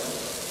kaps,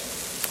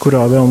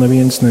 kurā vēl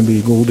neviens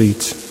nebija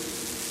guldīts.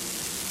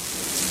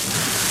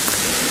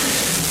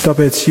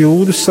 Tāpēc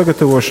jūdu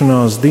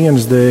sagatavošanās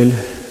dienas dēļ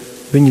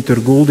viņi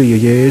tur guldīja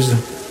Jēzu,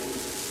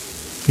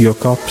 jo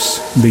kaps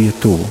bija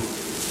tuvu.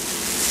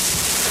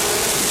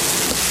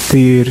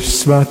 Tie ir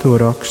svēto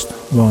rakstu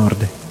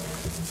vārdi.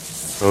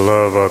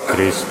 Slava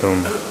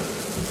Kristum!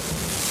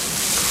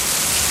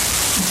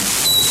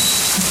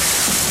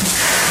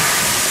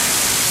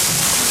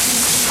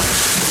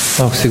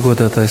 Augsti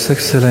godātais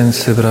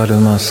ekscelence, brāļi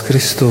un māsas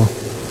Kristū.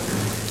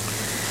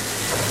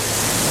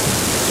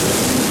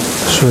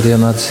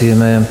 Šodien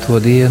atzīmējam to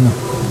dienu,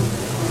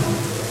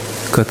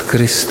 kad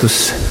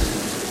Kristus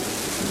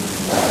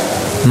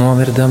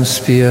nomirdams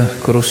pie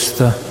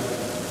krusta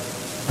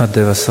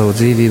atdeva savu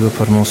dzīvību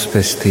par mūsu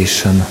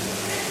pestīšanu.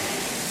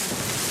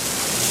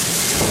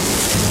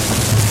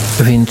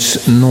 Viņš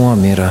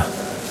nomira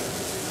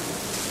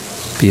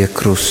pie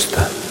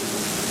krusta.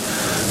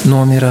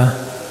 Nomira,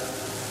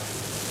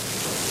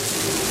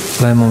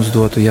 lai mums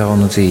dotu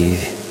jaunu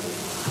dzīvi.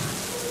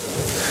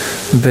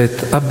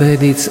 Bet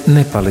apbēdīts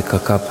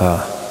nepalika kapā.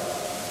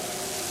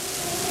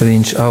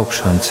 Viņš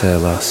augšām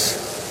cēlās.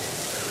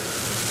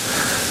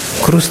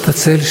 Krusta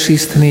ceļš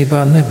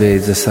īstenībā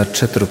nebeidzas ar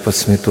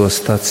 14.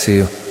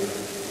 staciju.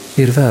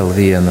 Ir vēl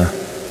viena,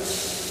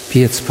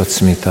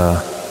 15.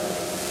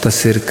 Tas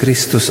ir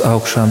Kristus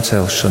augšām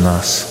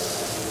celšanās.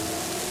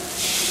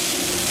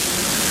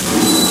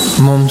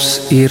 Mums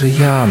ir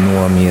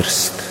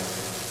jānomirst.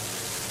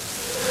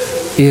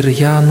 Ir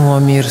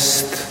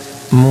jānomirst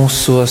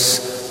mūsos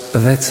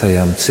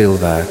vecajam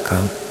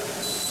cilvēkam.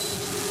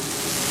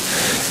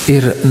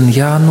 Ir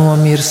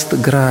jānomirst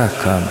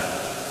grēkam,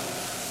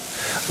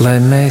 lai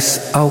mēs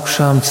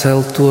augšām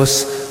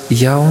celtos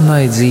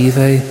jaunai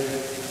dzīvei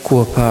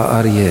kopā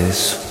ar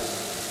Jēzu.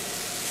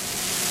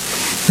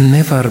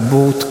 Nevar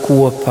būt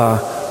kopā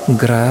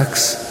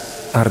grēks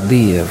ar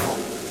Dievu.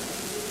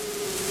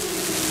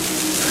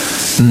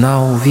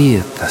 Nav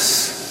vietas.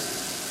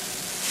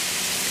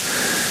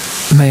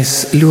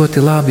 Mēs ļoti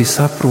labi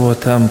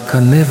saprotam,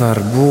 ka nevar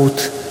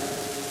būt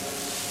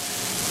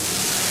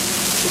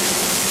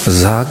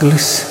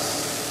zaglis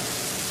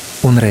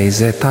un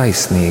reizē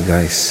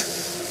taisnīgais.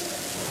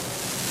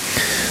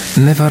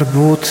 Nevar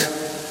būt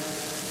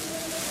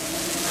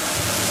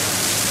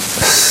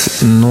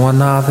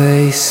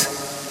nonāvējis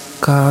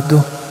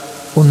kādu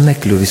un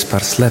nekļuvis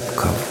par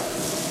slepkavu.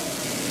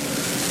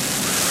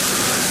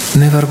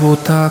 Nevar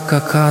būt tā,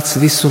 ka kāds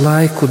visu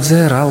laiku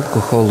dzer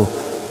alkoholu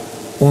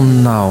un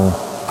nav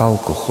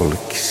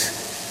alkoholiķis.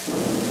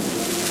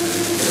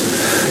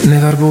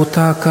 Nevar būt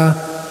tā, ka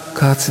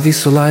kāds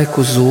visu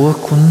laiku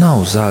zog un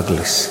nav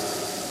zaglis.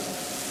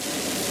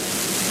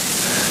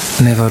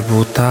 Nevar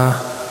būt tā,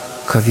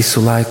 ka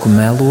visu laiku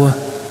melo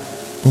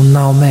un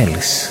nav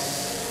melis.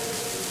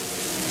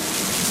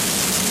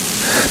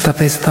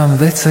 Tāpēc tam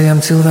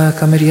vecajam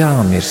cilvēkam ir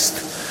jāmirst.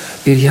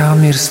 Ir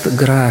jāmirst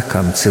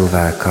grēkam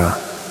cilvēkā,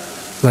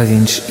 lai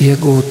viņš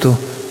iegūtu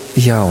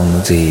jaunu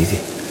dzīvi,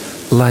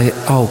 lai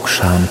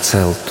augšām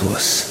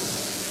celtos.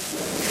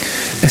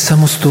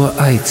 Esam uz to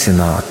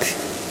aicināti,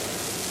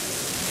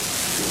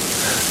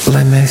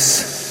 lai mēs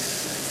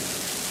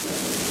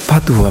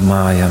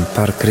padomājam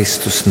par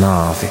Kristus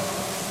nāvi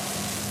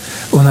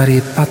un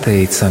arī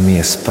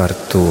pateicamies par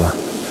to,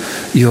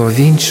 jo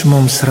Viņš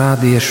mums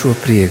rādīja šo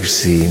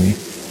priekšzīmi.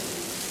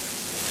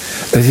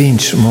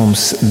 Viņš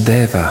mums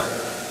deva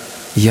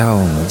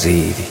jaunu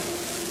dzīvi.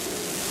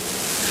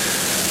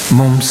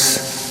 Mums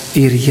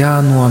ir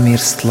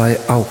jānomirst, lai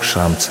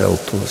augšām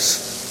celtos.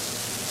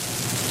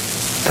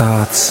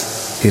 Tāds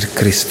ir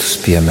Kristus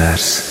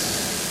piemērs.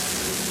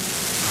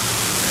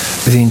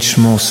 Viņš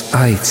mūs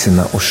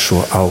aicina uz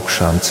šo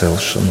augšām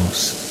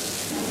celšanos.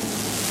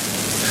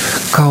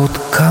 Kaut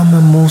kam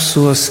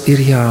mūsos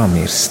ir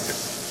jāmirst.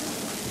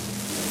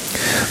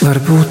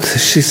 Varbūt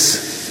šis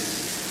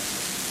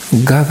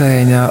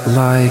gavēņa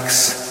laiks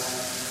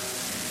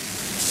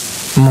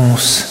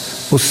mūs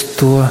uz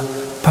to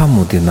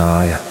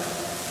pamudināja.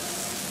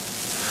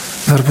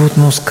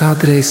 Varbūt mums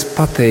kādreiz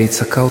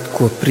pateica kaut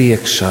ko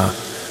priekšā,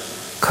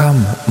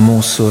 kam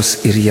mūsos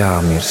ir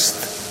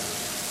jāmirst.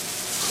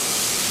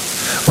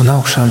 Un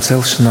augšām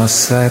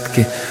celšanās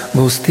svētki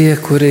būs tie,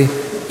 kuri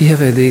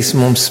ievedīs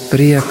mums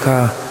priekā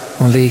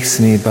un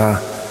līgsmībā,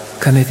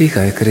 ka ne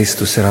tikai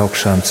Kristus ir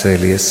augšām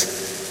cēlies,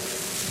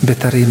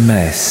 bet arī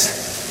mēs.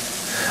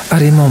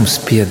 Arī mums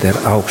pieder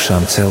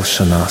augšām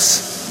celšanās,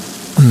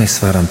 un mēs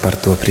varam par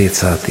to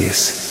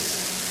priecāties.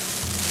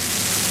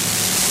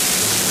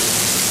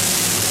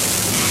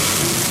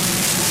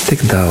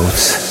 Tik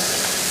daudz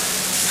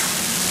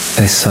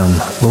esam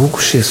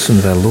lūgušies un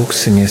vēl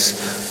lūgsimies,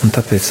 un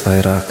tāpēc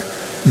vairāk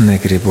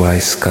negribu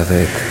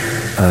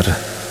aizskavēt ar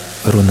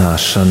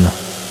runāšanu,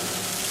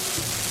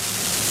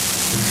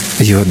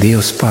 jo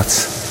Dievs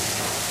pats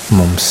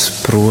mums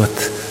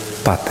prot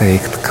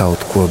pateikt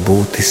kaut ko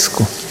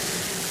būtisku,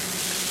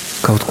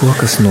 kaut ko,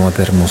 kas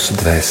noder mūsu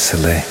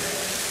dvēselē.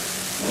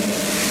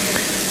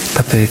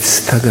 Tāpēc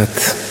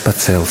tagad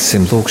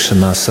pacelsim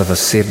lūgšanā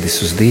savas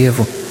sirdis uz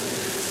Dievu,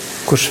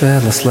 kurš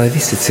vēlas, lai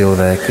visi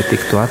cilvēki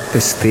tiktu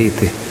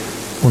atpestīti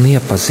un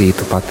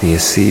iepazītu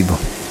patiesību.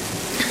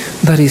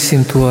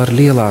 Darīsim to ar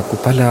lielāku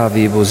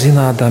paļāvību,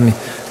 zinādami,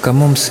 ka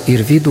mums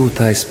ir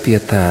vidūtājs pie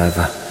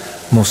Tēva,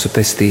 mūsu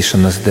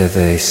pestīšanas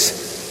devējs,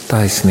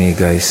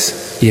 taisnīgais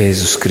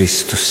Jēzus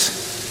Kristus.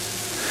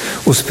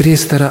 Uz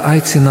priestera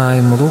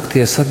aicinājumu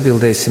lūgties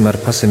atbildēsim ar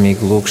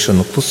pazemīgu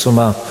lūgšanu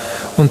klusumā,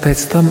 un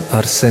pēc tam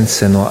ar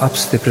senseno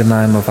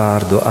apstiprinājuma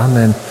vārdu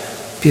Amen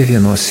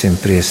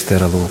pievienosim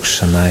priestera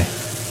lūgšanai.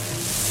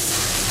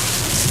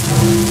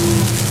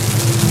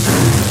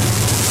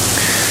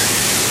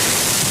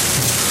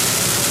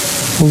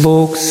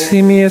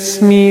 Lūksimies,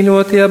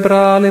 mīļotie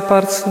brāli,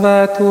 par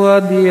svēto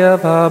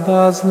Dieva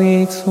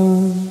baznīcu,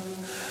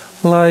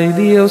 lai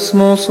Dievs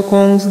mūsu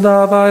Kungs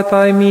dāvāj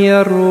tai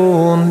mieru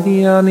un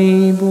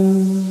vienību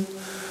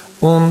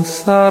un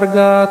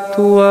sargā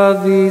to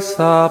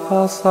visā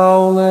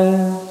pasaulē,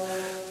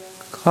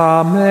 kā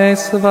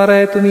mēs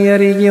varētu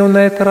mierīgi un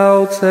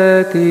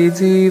netraucēti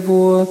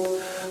dzīvot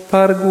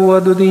par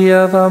godu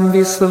Dievam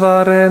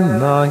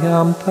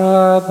visvarenajam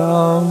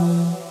Tēvam.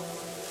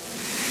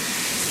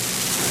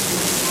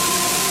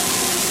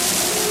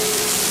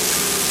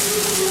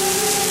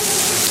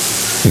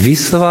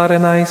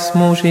 Visvarenais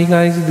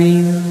mūžīgais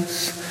Dievs,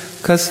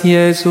 kas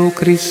Jēzu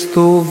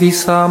Kristu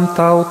visām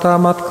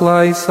tautām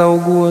atklāja savu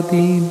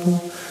godību,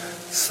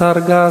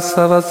 sargā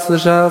savas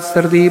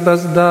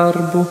žēlsirdības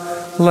darbu,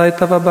 lai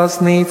tava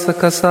baznīca,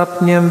 kas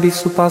apņem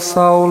visu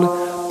pasauli,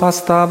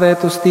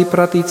 pastāvētu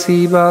stipra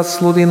ticībā,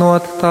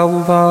 sludinot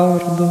tavu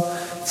vārdu,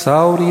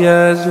 caur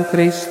Jēzu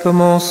Kristu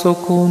mūsu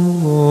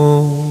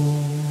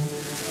Kungu.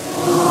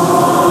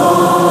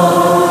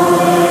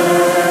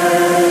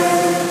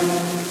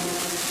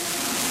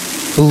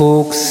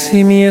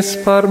 Lūksimies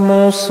par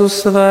mūsu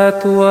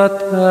svēto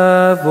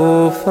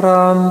tēvu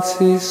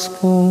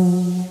Francisku,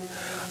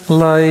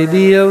 lai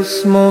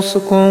Dievs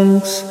mūsu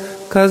Kungs,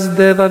 kas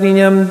deva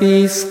viņam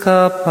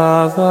bīskapa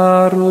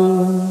varu,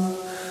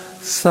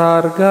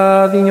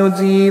 sargā viņu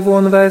dzīvu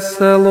un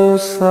veselu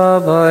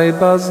savai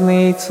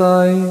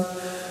baznīcai,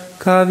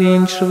 kā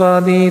viņš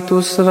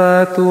vadītu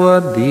svēto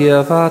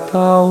Dieva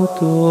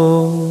tautu.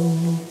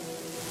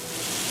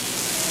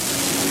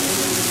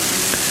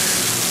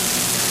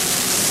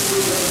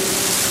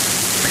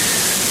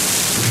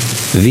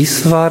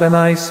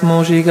 Visvarenais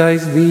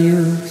mūžīgais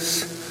Dievs,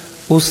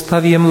 uz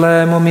taviem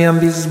lēmumiem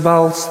viss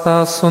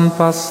balstās un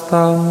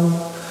pastāv.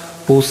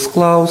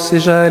 Uzklausi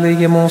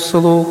žēlīgi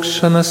mūsu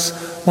lūgšanas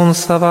un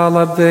savā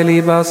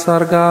labvēlībā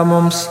sargā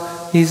mums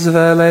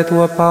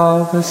izvēlēto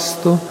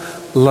pāvestu,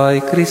 lai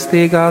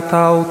kristīgā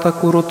tauta,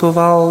 kuru tu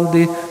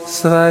valdi,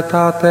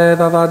 svētā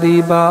tēva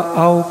vadībā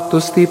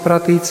augtu stipra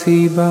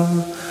ticībā,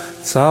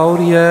 caur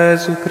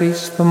Jēzu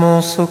Kristu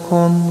mūsu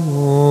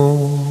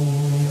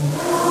Kungu.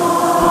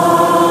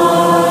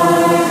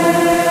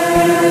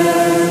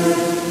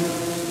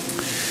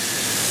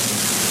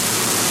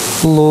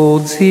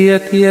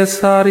 Lūdzieties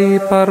arī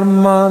par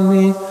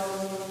mani,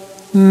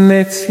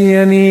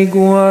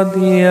 necienīgo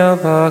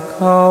Dieva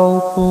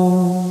kalpu,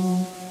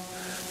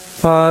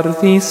 par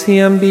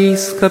visiem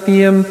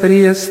bīskapiem,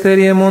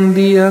 priesteriem un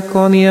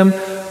diakoniem,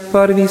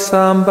 par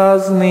visām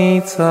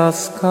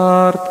baznīcas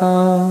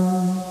kārtām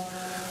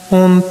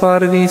un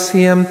par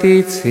visiem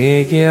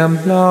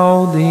ticīgiem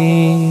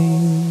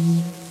ļaudīm.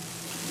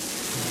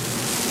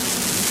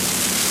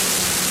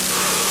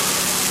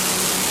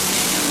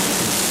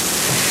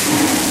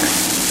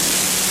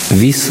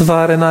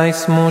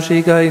 Visvarenais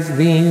mūžīgais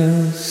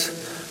Dievs,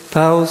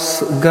 tavs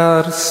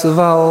gars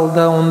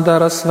valda un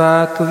dara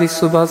svētu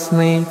visu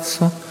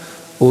baznīcu,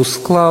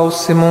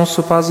 uzklausi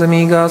mūsu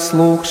pazemīgās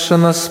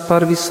lūgšanas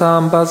par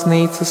visām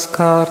baznīcas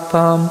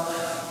kārtām,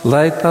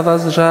 lai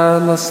tavas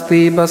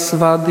žēlastības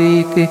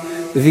vadīti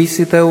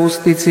visi tev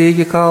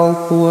uzticīgi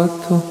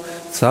kalpotu,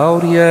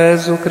 caur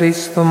Jēzu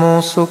Kristu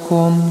mūsu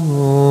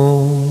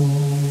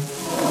Kungu.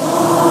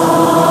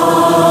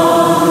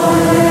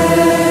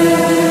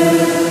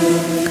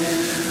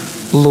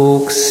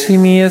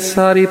 Lūksimies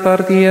arī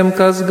par tiem,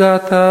 kas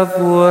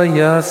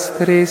gatavojas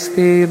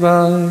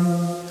kristībai,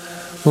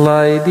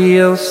 lai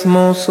Dievs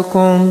mūsu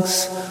Kungs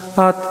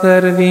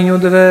atver viņu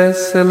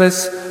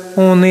dvēseles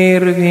un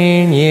ir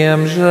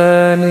viņiem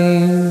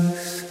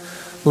žēlīgs,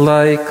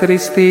 lai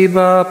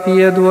kristībā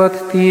piedot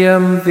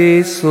tiem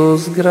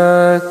visus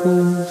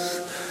grēkus,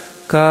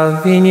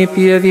 kā viņi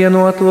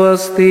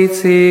pievienotos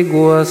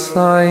ticīgo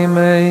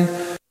saimei,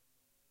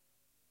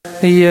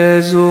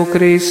 Jēzu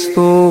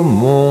Kristu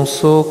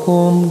mūsu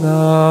Kungā.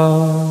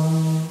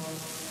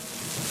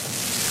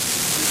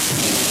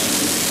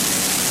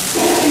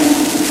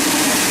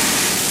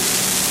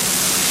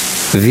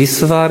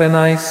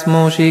 Visvarenais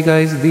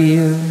mūžīgais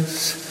Dievs,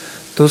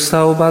 tu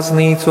savu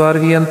baznīcu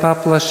arvien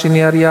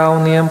paplašini ar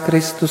jauniem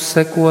Kristus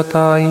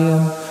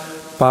sekotājiem,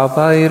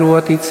 pavairo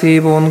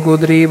ticību un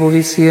gudrību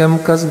visiem,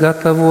 kas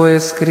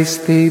gatavojas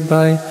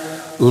kristībai,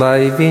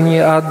 lai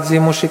viņi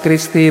atdzimuši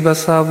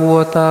kristības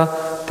avotā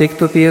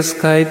tiktu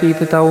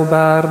pieskaitīti tavu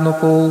bērnu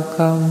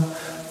pulkam,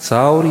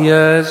 caur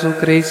Jēzu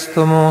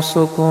Kristu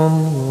mūsu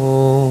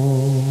Kungu.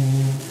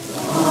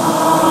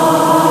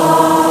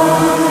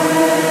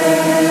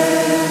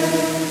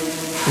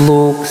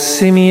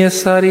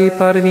 Lūksimies arī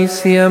par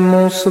visiem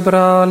mūsu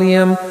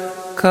brāļiem,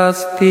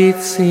 kas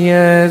tic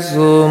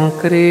Jēzum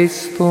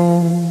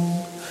Kristum,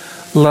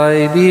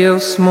 lai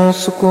Dievs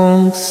mūsu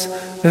Kungs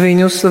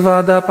viņus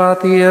vada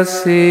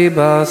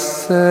patiesības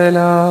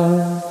ceļā,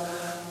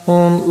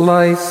 un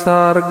lai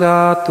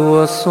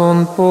sargātos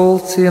un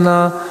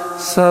pulcina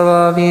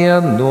savā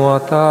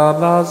vienotā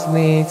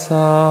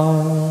baznīcā.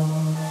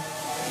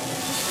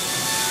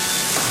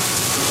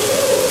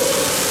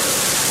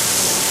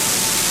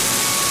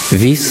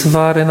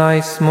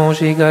 Visvarenais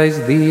mūžīgais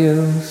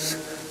Dievs,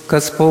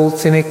 kas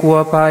pulcini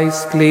kopā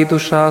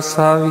izklīdušās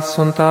avis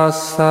un tās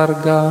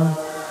sargā,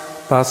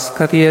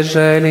 paskaties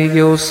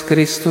žēlīgi uz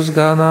Kristus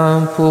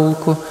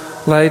ganāmpulku,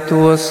 lai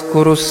tos,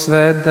 kurus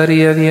svēt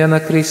darīja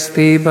viena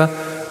kristība,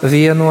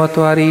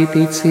 vienotu arī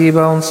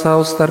ticība un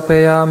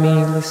savstarpējā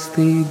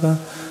mīlestība,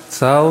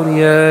 caur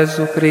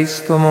Jēzu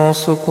Kristu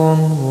mūsu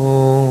Kungu.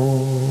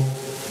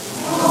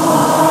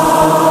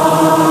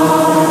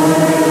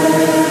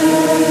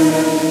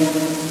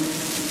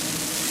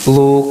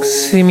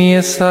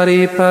 Lūksimies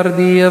arī par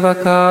Dieva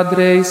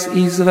kādreiz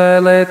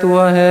izvēlēto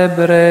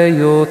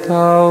hebreju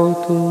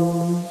tautu,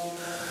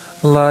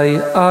 lai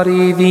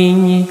arī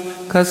viņi,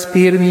 kas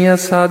pirmie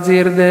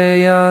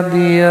sadzirdēja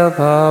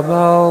Dieva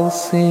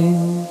balsi,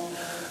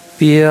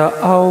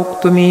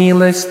 pieaugtu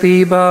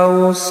mīlestībā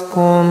uz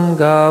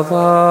Kunga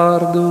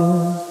vārdu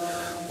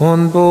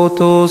un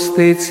būtu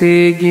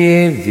uzticīgi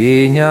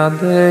viņa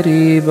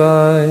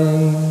derībai.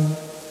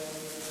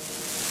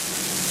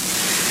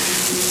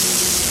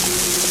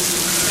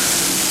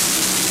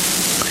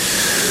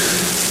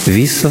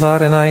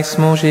 Visvarenais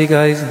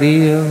mūžīgais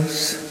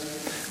Dievs,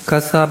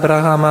 kas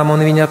Abrahamam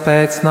un viņa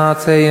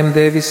pēcnācējiem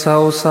devi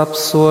savus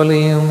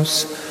apsolījumus,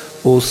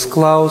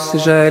 uzklausi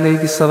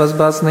žēlīgi savas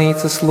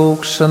baznīcas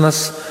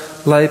lūgšanas,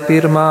 lai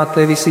pirmā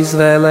tevis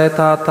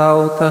izvēlētā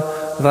tauta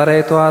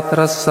varētu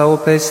atrast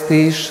savu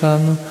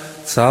pestīšanu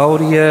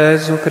caur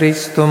Jēzu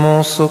Kristu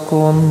mūsu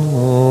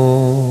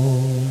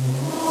Kungu.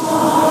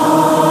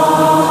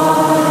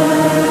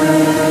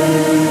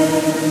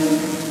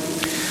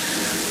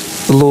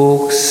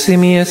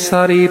 Lūksimies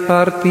arī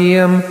par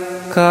tiem,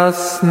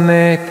 kas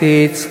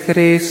netic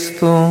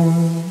Kristum,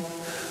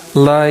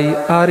 lai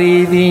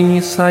arī viņi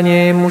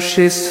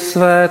saņēmuši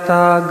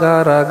svētā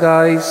gara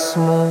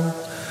gaismu,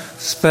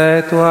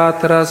 spētu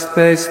atrast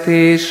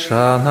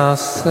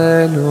pestīšanas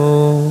ceļu.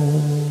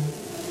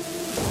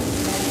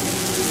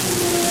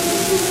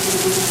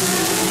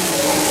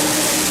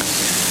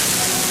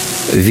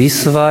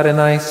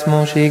 Visvarenais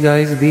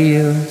mūžīgais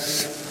Dievs,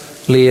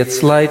 liec,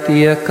 lai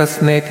tie,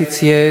 kas netic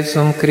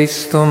Jēzum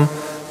Kristum,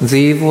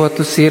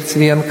 dzīvotu sirds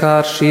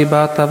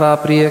vienkāršībā tavā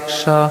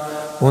priekšā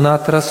un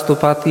atrastu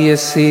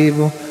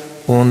patiesību,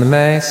 un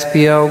mēs,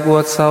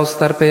 pieaugot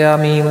savstarpējā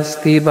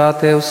mīlestībā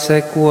tev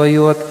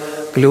sekojot,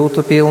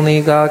 kļūtu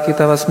pilnīgāki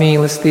tavas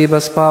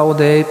mīlestības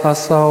paudēji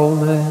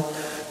pasaulē,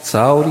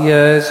 caur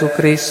Jēzu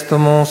Kristu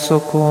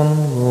mūsu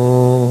Kungu.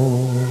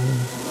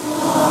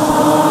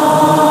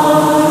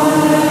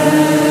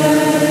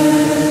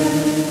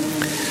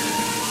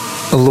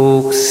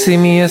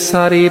 Lūksimies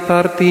arī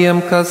par tiem,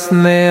 kas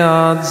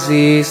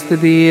neatzīst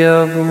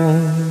Dievu,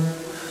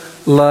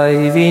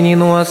 lai viņi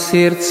no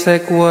sirds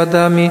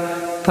sekodami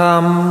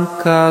tam,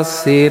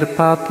 kas ir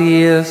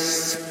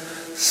patiess,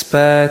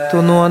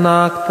 spētu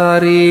nonākt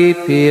arī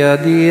pie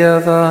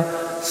Dieva,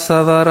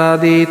 sava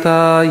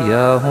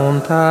radītāja un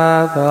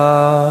tēvā.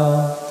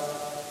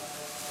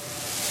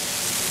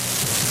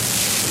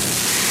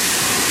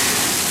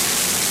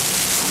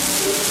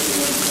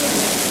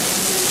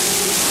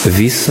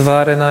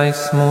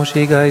 Visvarenais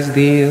mūžīgais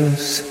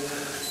Dievs,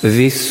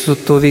 visus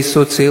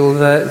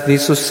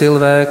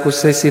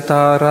cilvēkus esi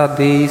tā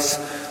radījis,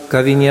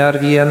 ka viņi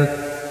arvien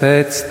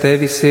pēc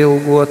tevis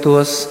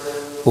ilgotos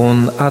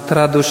un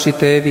atraduši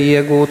tevi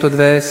iegūtu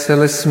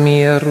dvēseles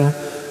mieru.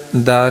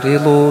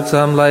 Dari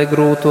lūdzam, lai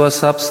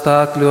grūtos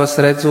apstākļos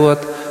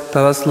redzot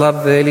tavas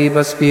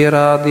labvēlības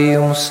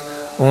pierādījumus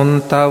un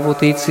tavu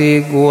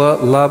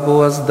ticīgo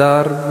labos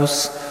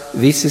darbus,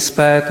 visi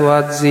spētu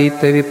atzīt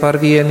tevi par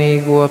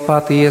vienīgo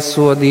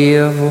patieso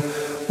Dievu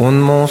un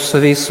mūsu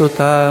visu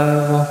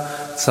Tēvu,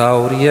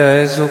 caur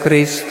Jēzu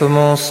Kristu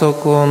mūsu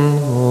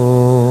Kungu.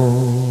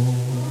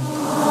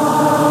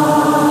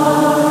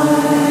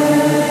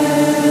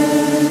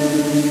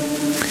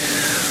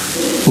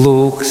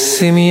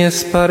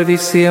 Lūksimies par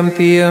visiem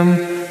tiem,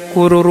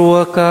 kuru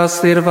rokās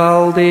ir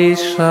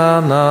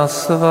valdīšanas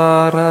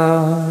vara,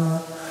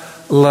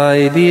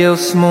 lai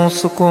Dievs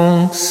mūsu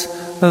Kungs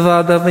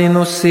vada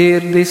viņu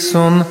sirdis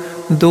un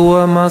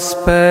domas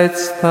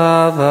pēc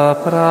tava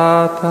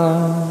prātā,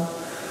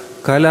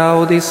 ka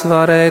ļaudis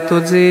varētu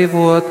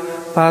dzīvot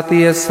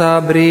patiesā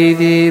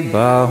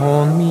brīvībā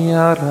un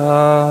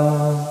mierā.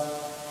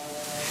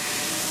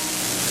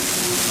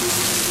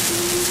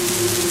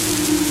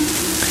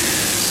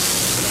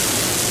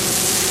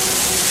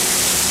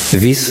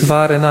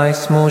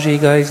 Visvarenais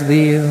mūžīgais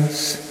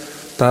Dievs,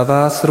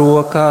 tavās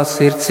rokās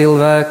ir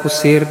cilvēku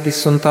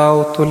sirdis un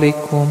tautu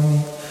likumi.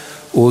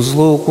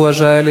 Uzlūko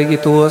žēlīgi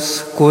tos,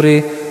 kuri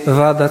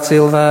vada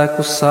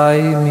cilvēku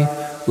saimi,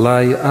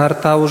 lai ar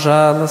tavu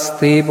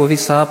žēlastību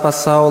visā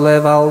pasaulē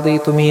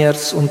valdītu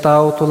miers un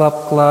tautu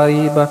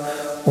labklājība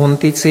un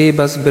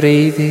ticības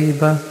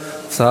brīvība,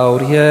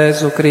 caur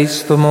Jēzu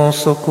Kristu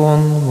mūsu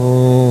Kungu.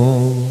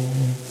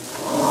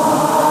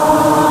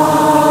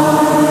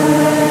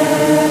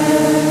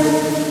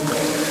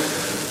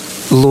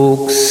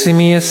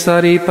 Lūksimies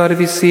arī par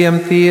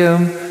visiem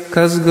tiem,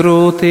 kas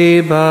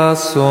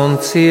grūtībās un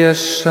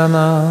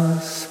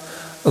ciešanās,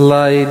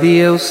 lai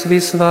Dievs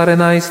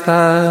visvarenais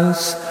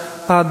Tēvs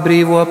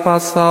atbrīvo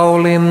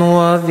pasauli no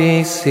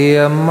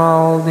visiem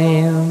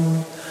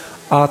maldiem,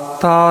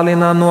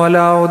 attālina no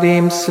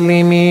ļaudīm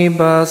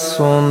slimības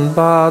un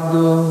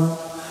badu,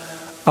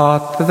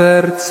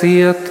 atver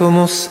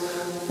cietumus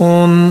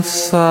un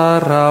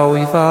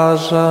sarauj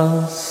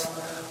vāžas,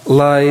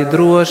 lai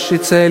droši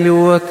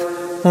ceļot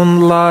un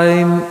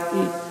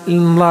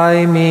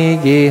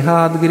laimīgi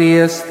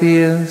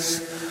atgriezties,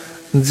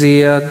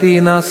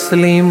 dziedina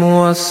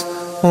slimos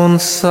un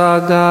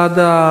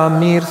sagādā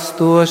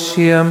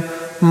mirstošiem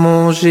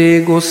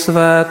mūžīgu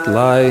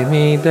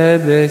svētlaimi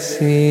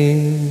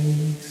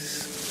debesīs.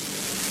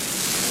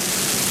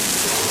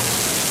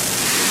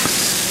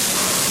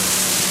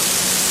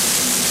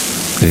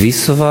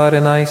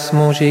 Visvarenais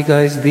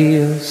mūžīgais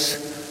Dievs,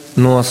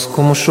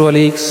 noskumušo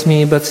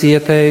līgsmība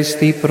cietēju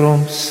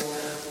stiprums,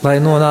 lai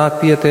nonāk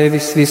pie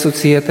tevis visu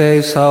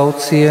cietēju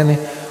saucieni,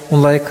 un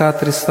lai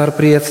katrs var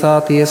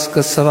priecāties,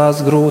 ka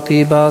savās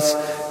grūtībās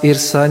ir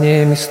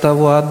saņēmis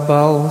tavu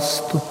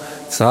atbalstu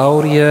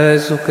caur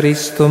Jēzu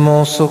Kristu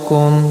mūsu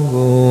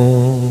Kungu.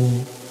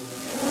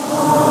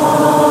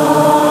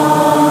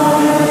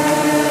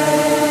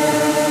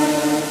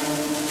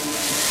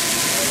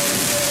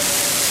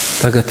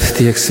 Tagad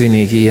tiek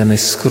svinīgi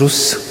ienesis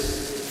krusts,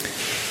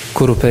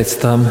 kuru pēc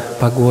tam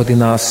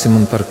pagodināsim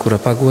un par kura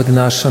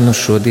pagodināšanu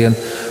šodien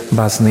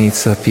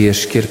baznīca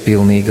piešķir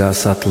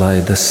pilnīgās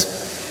atlaides.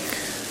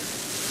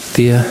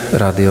 Tie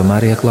Radio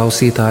Marija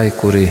klausītāji,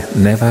 kuri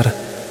nevar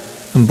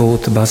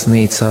būt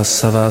baznīcās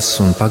savās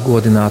un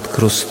pagodināt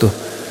krustu,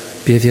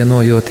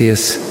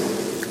 pievienojoties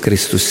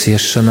Kristus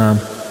ciešanām,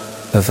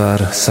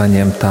 var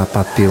saņemt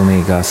tāpat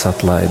pilnīgās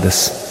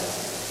atlaides.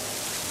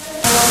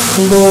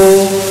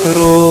 Lūk,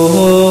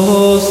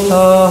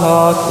 krustā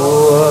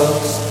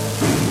koks,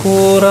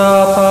 kurā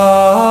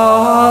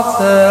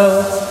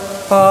pacelts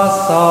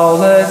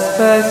pasaules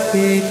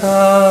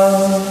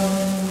pestītājs.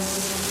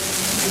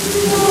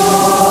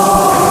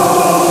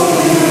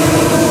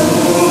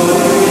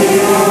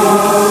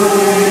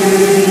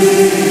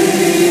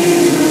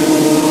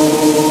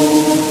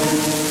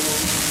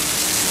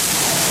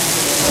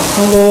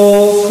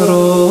 Lūk,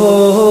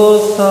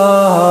 krustā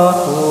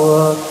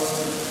koks,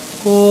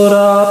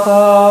 kurā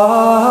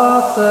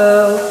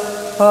pacelts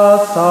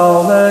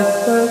pasaules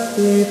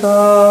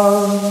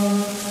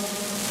pestītājs.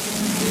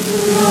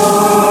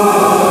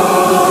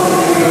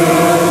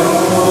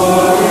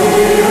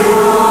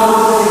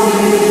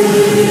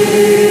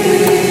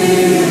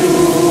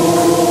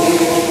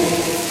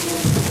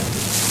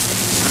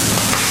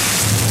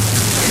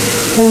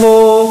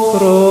 Lūk,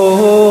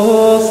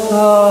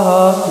 krustā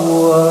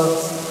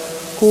koks,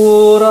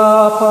 kurā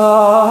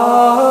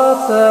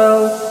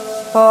pacelts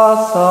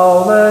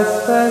pasaules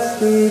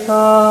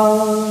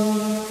pestītājs.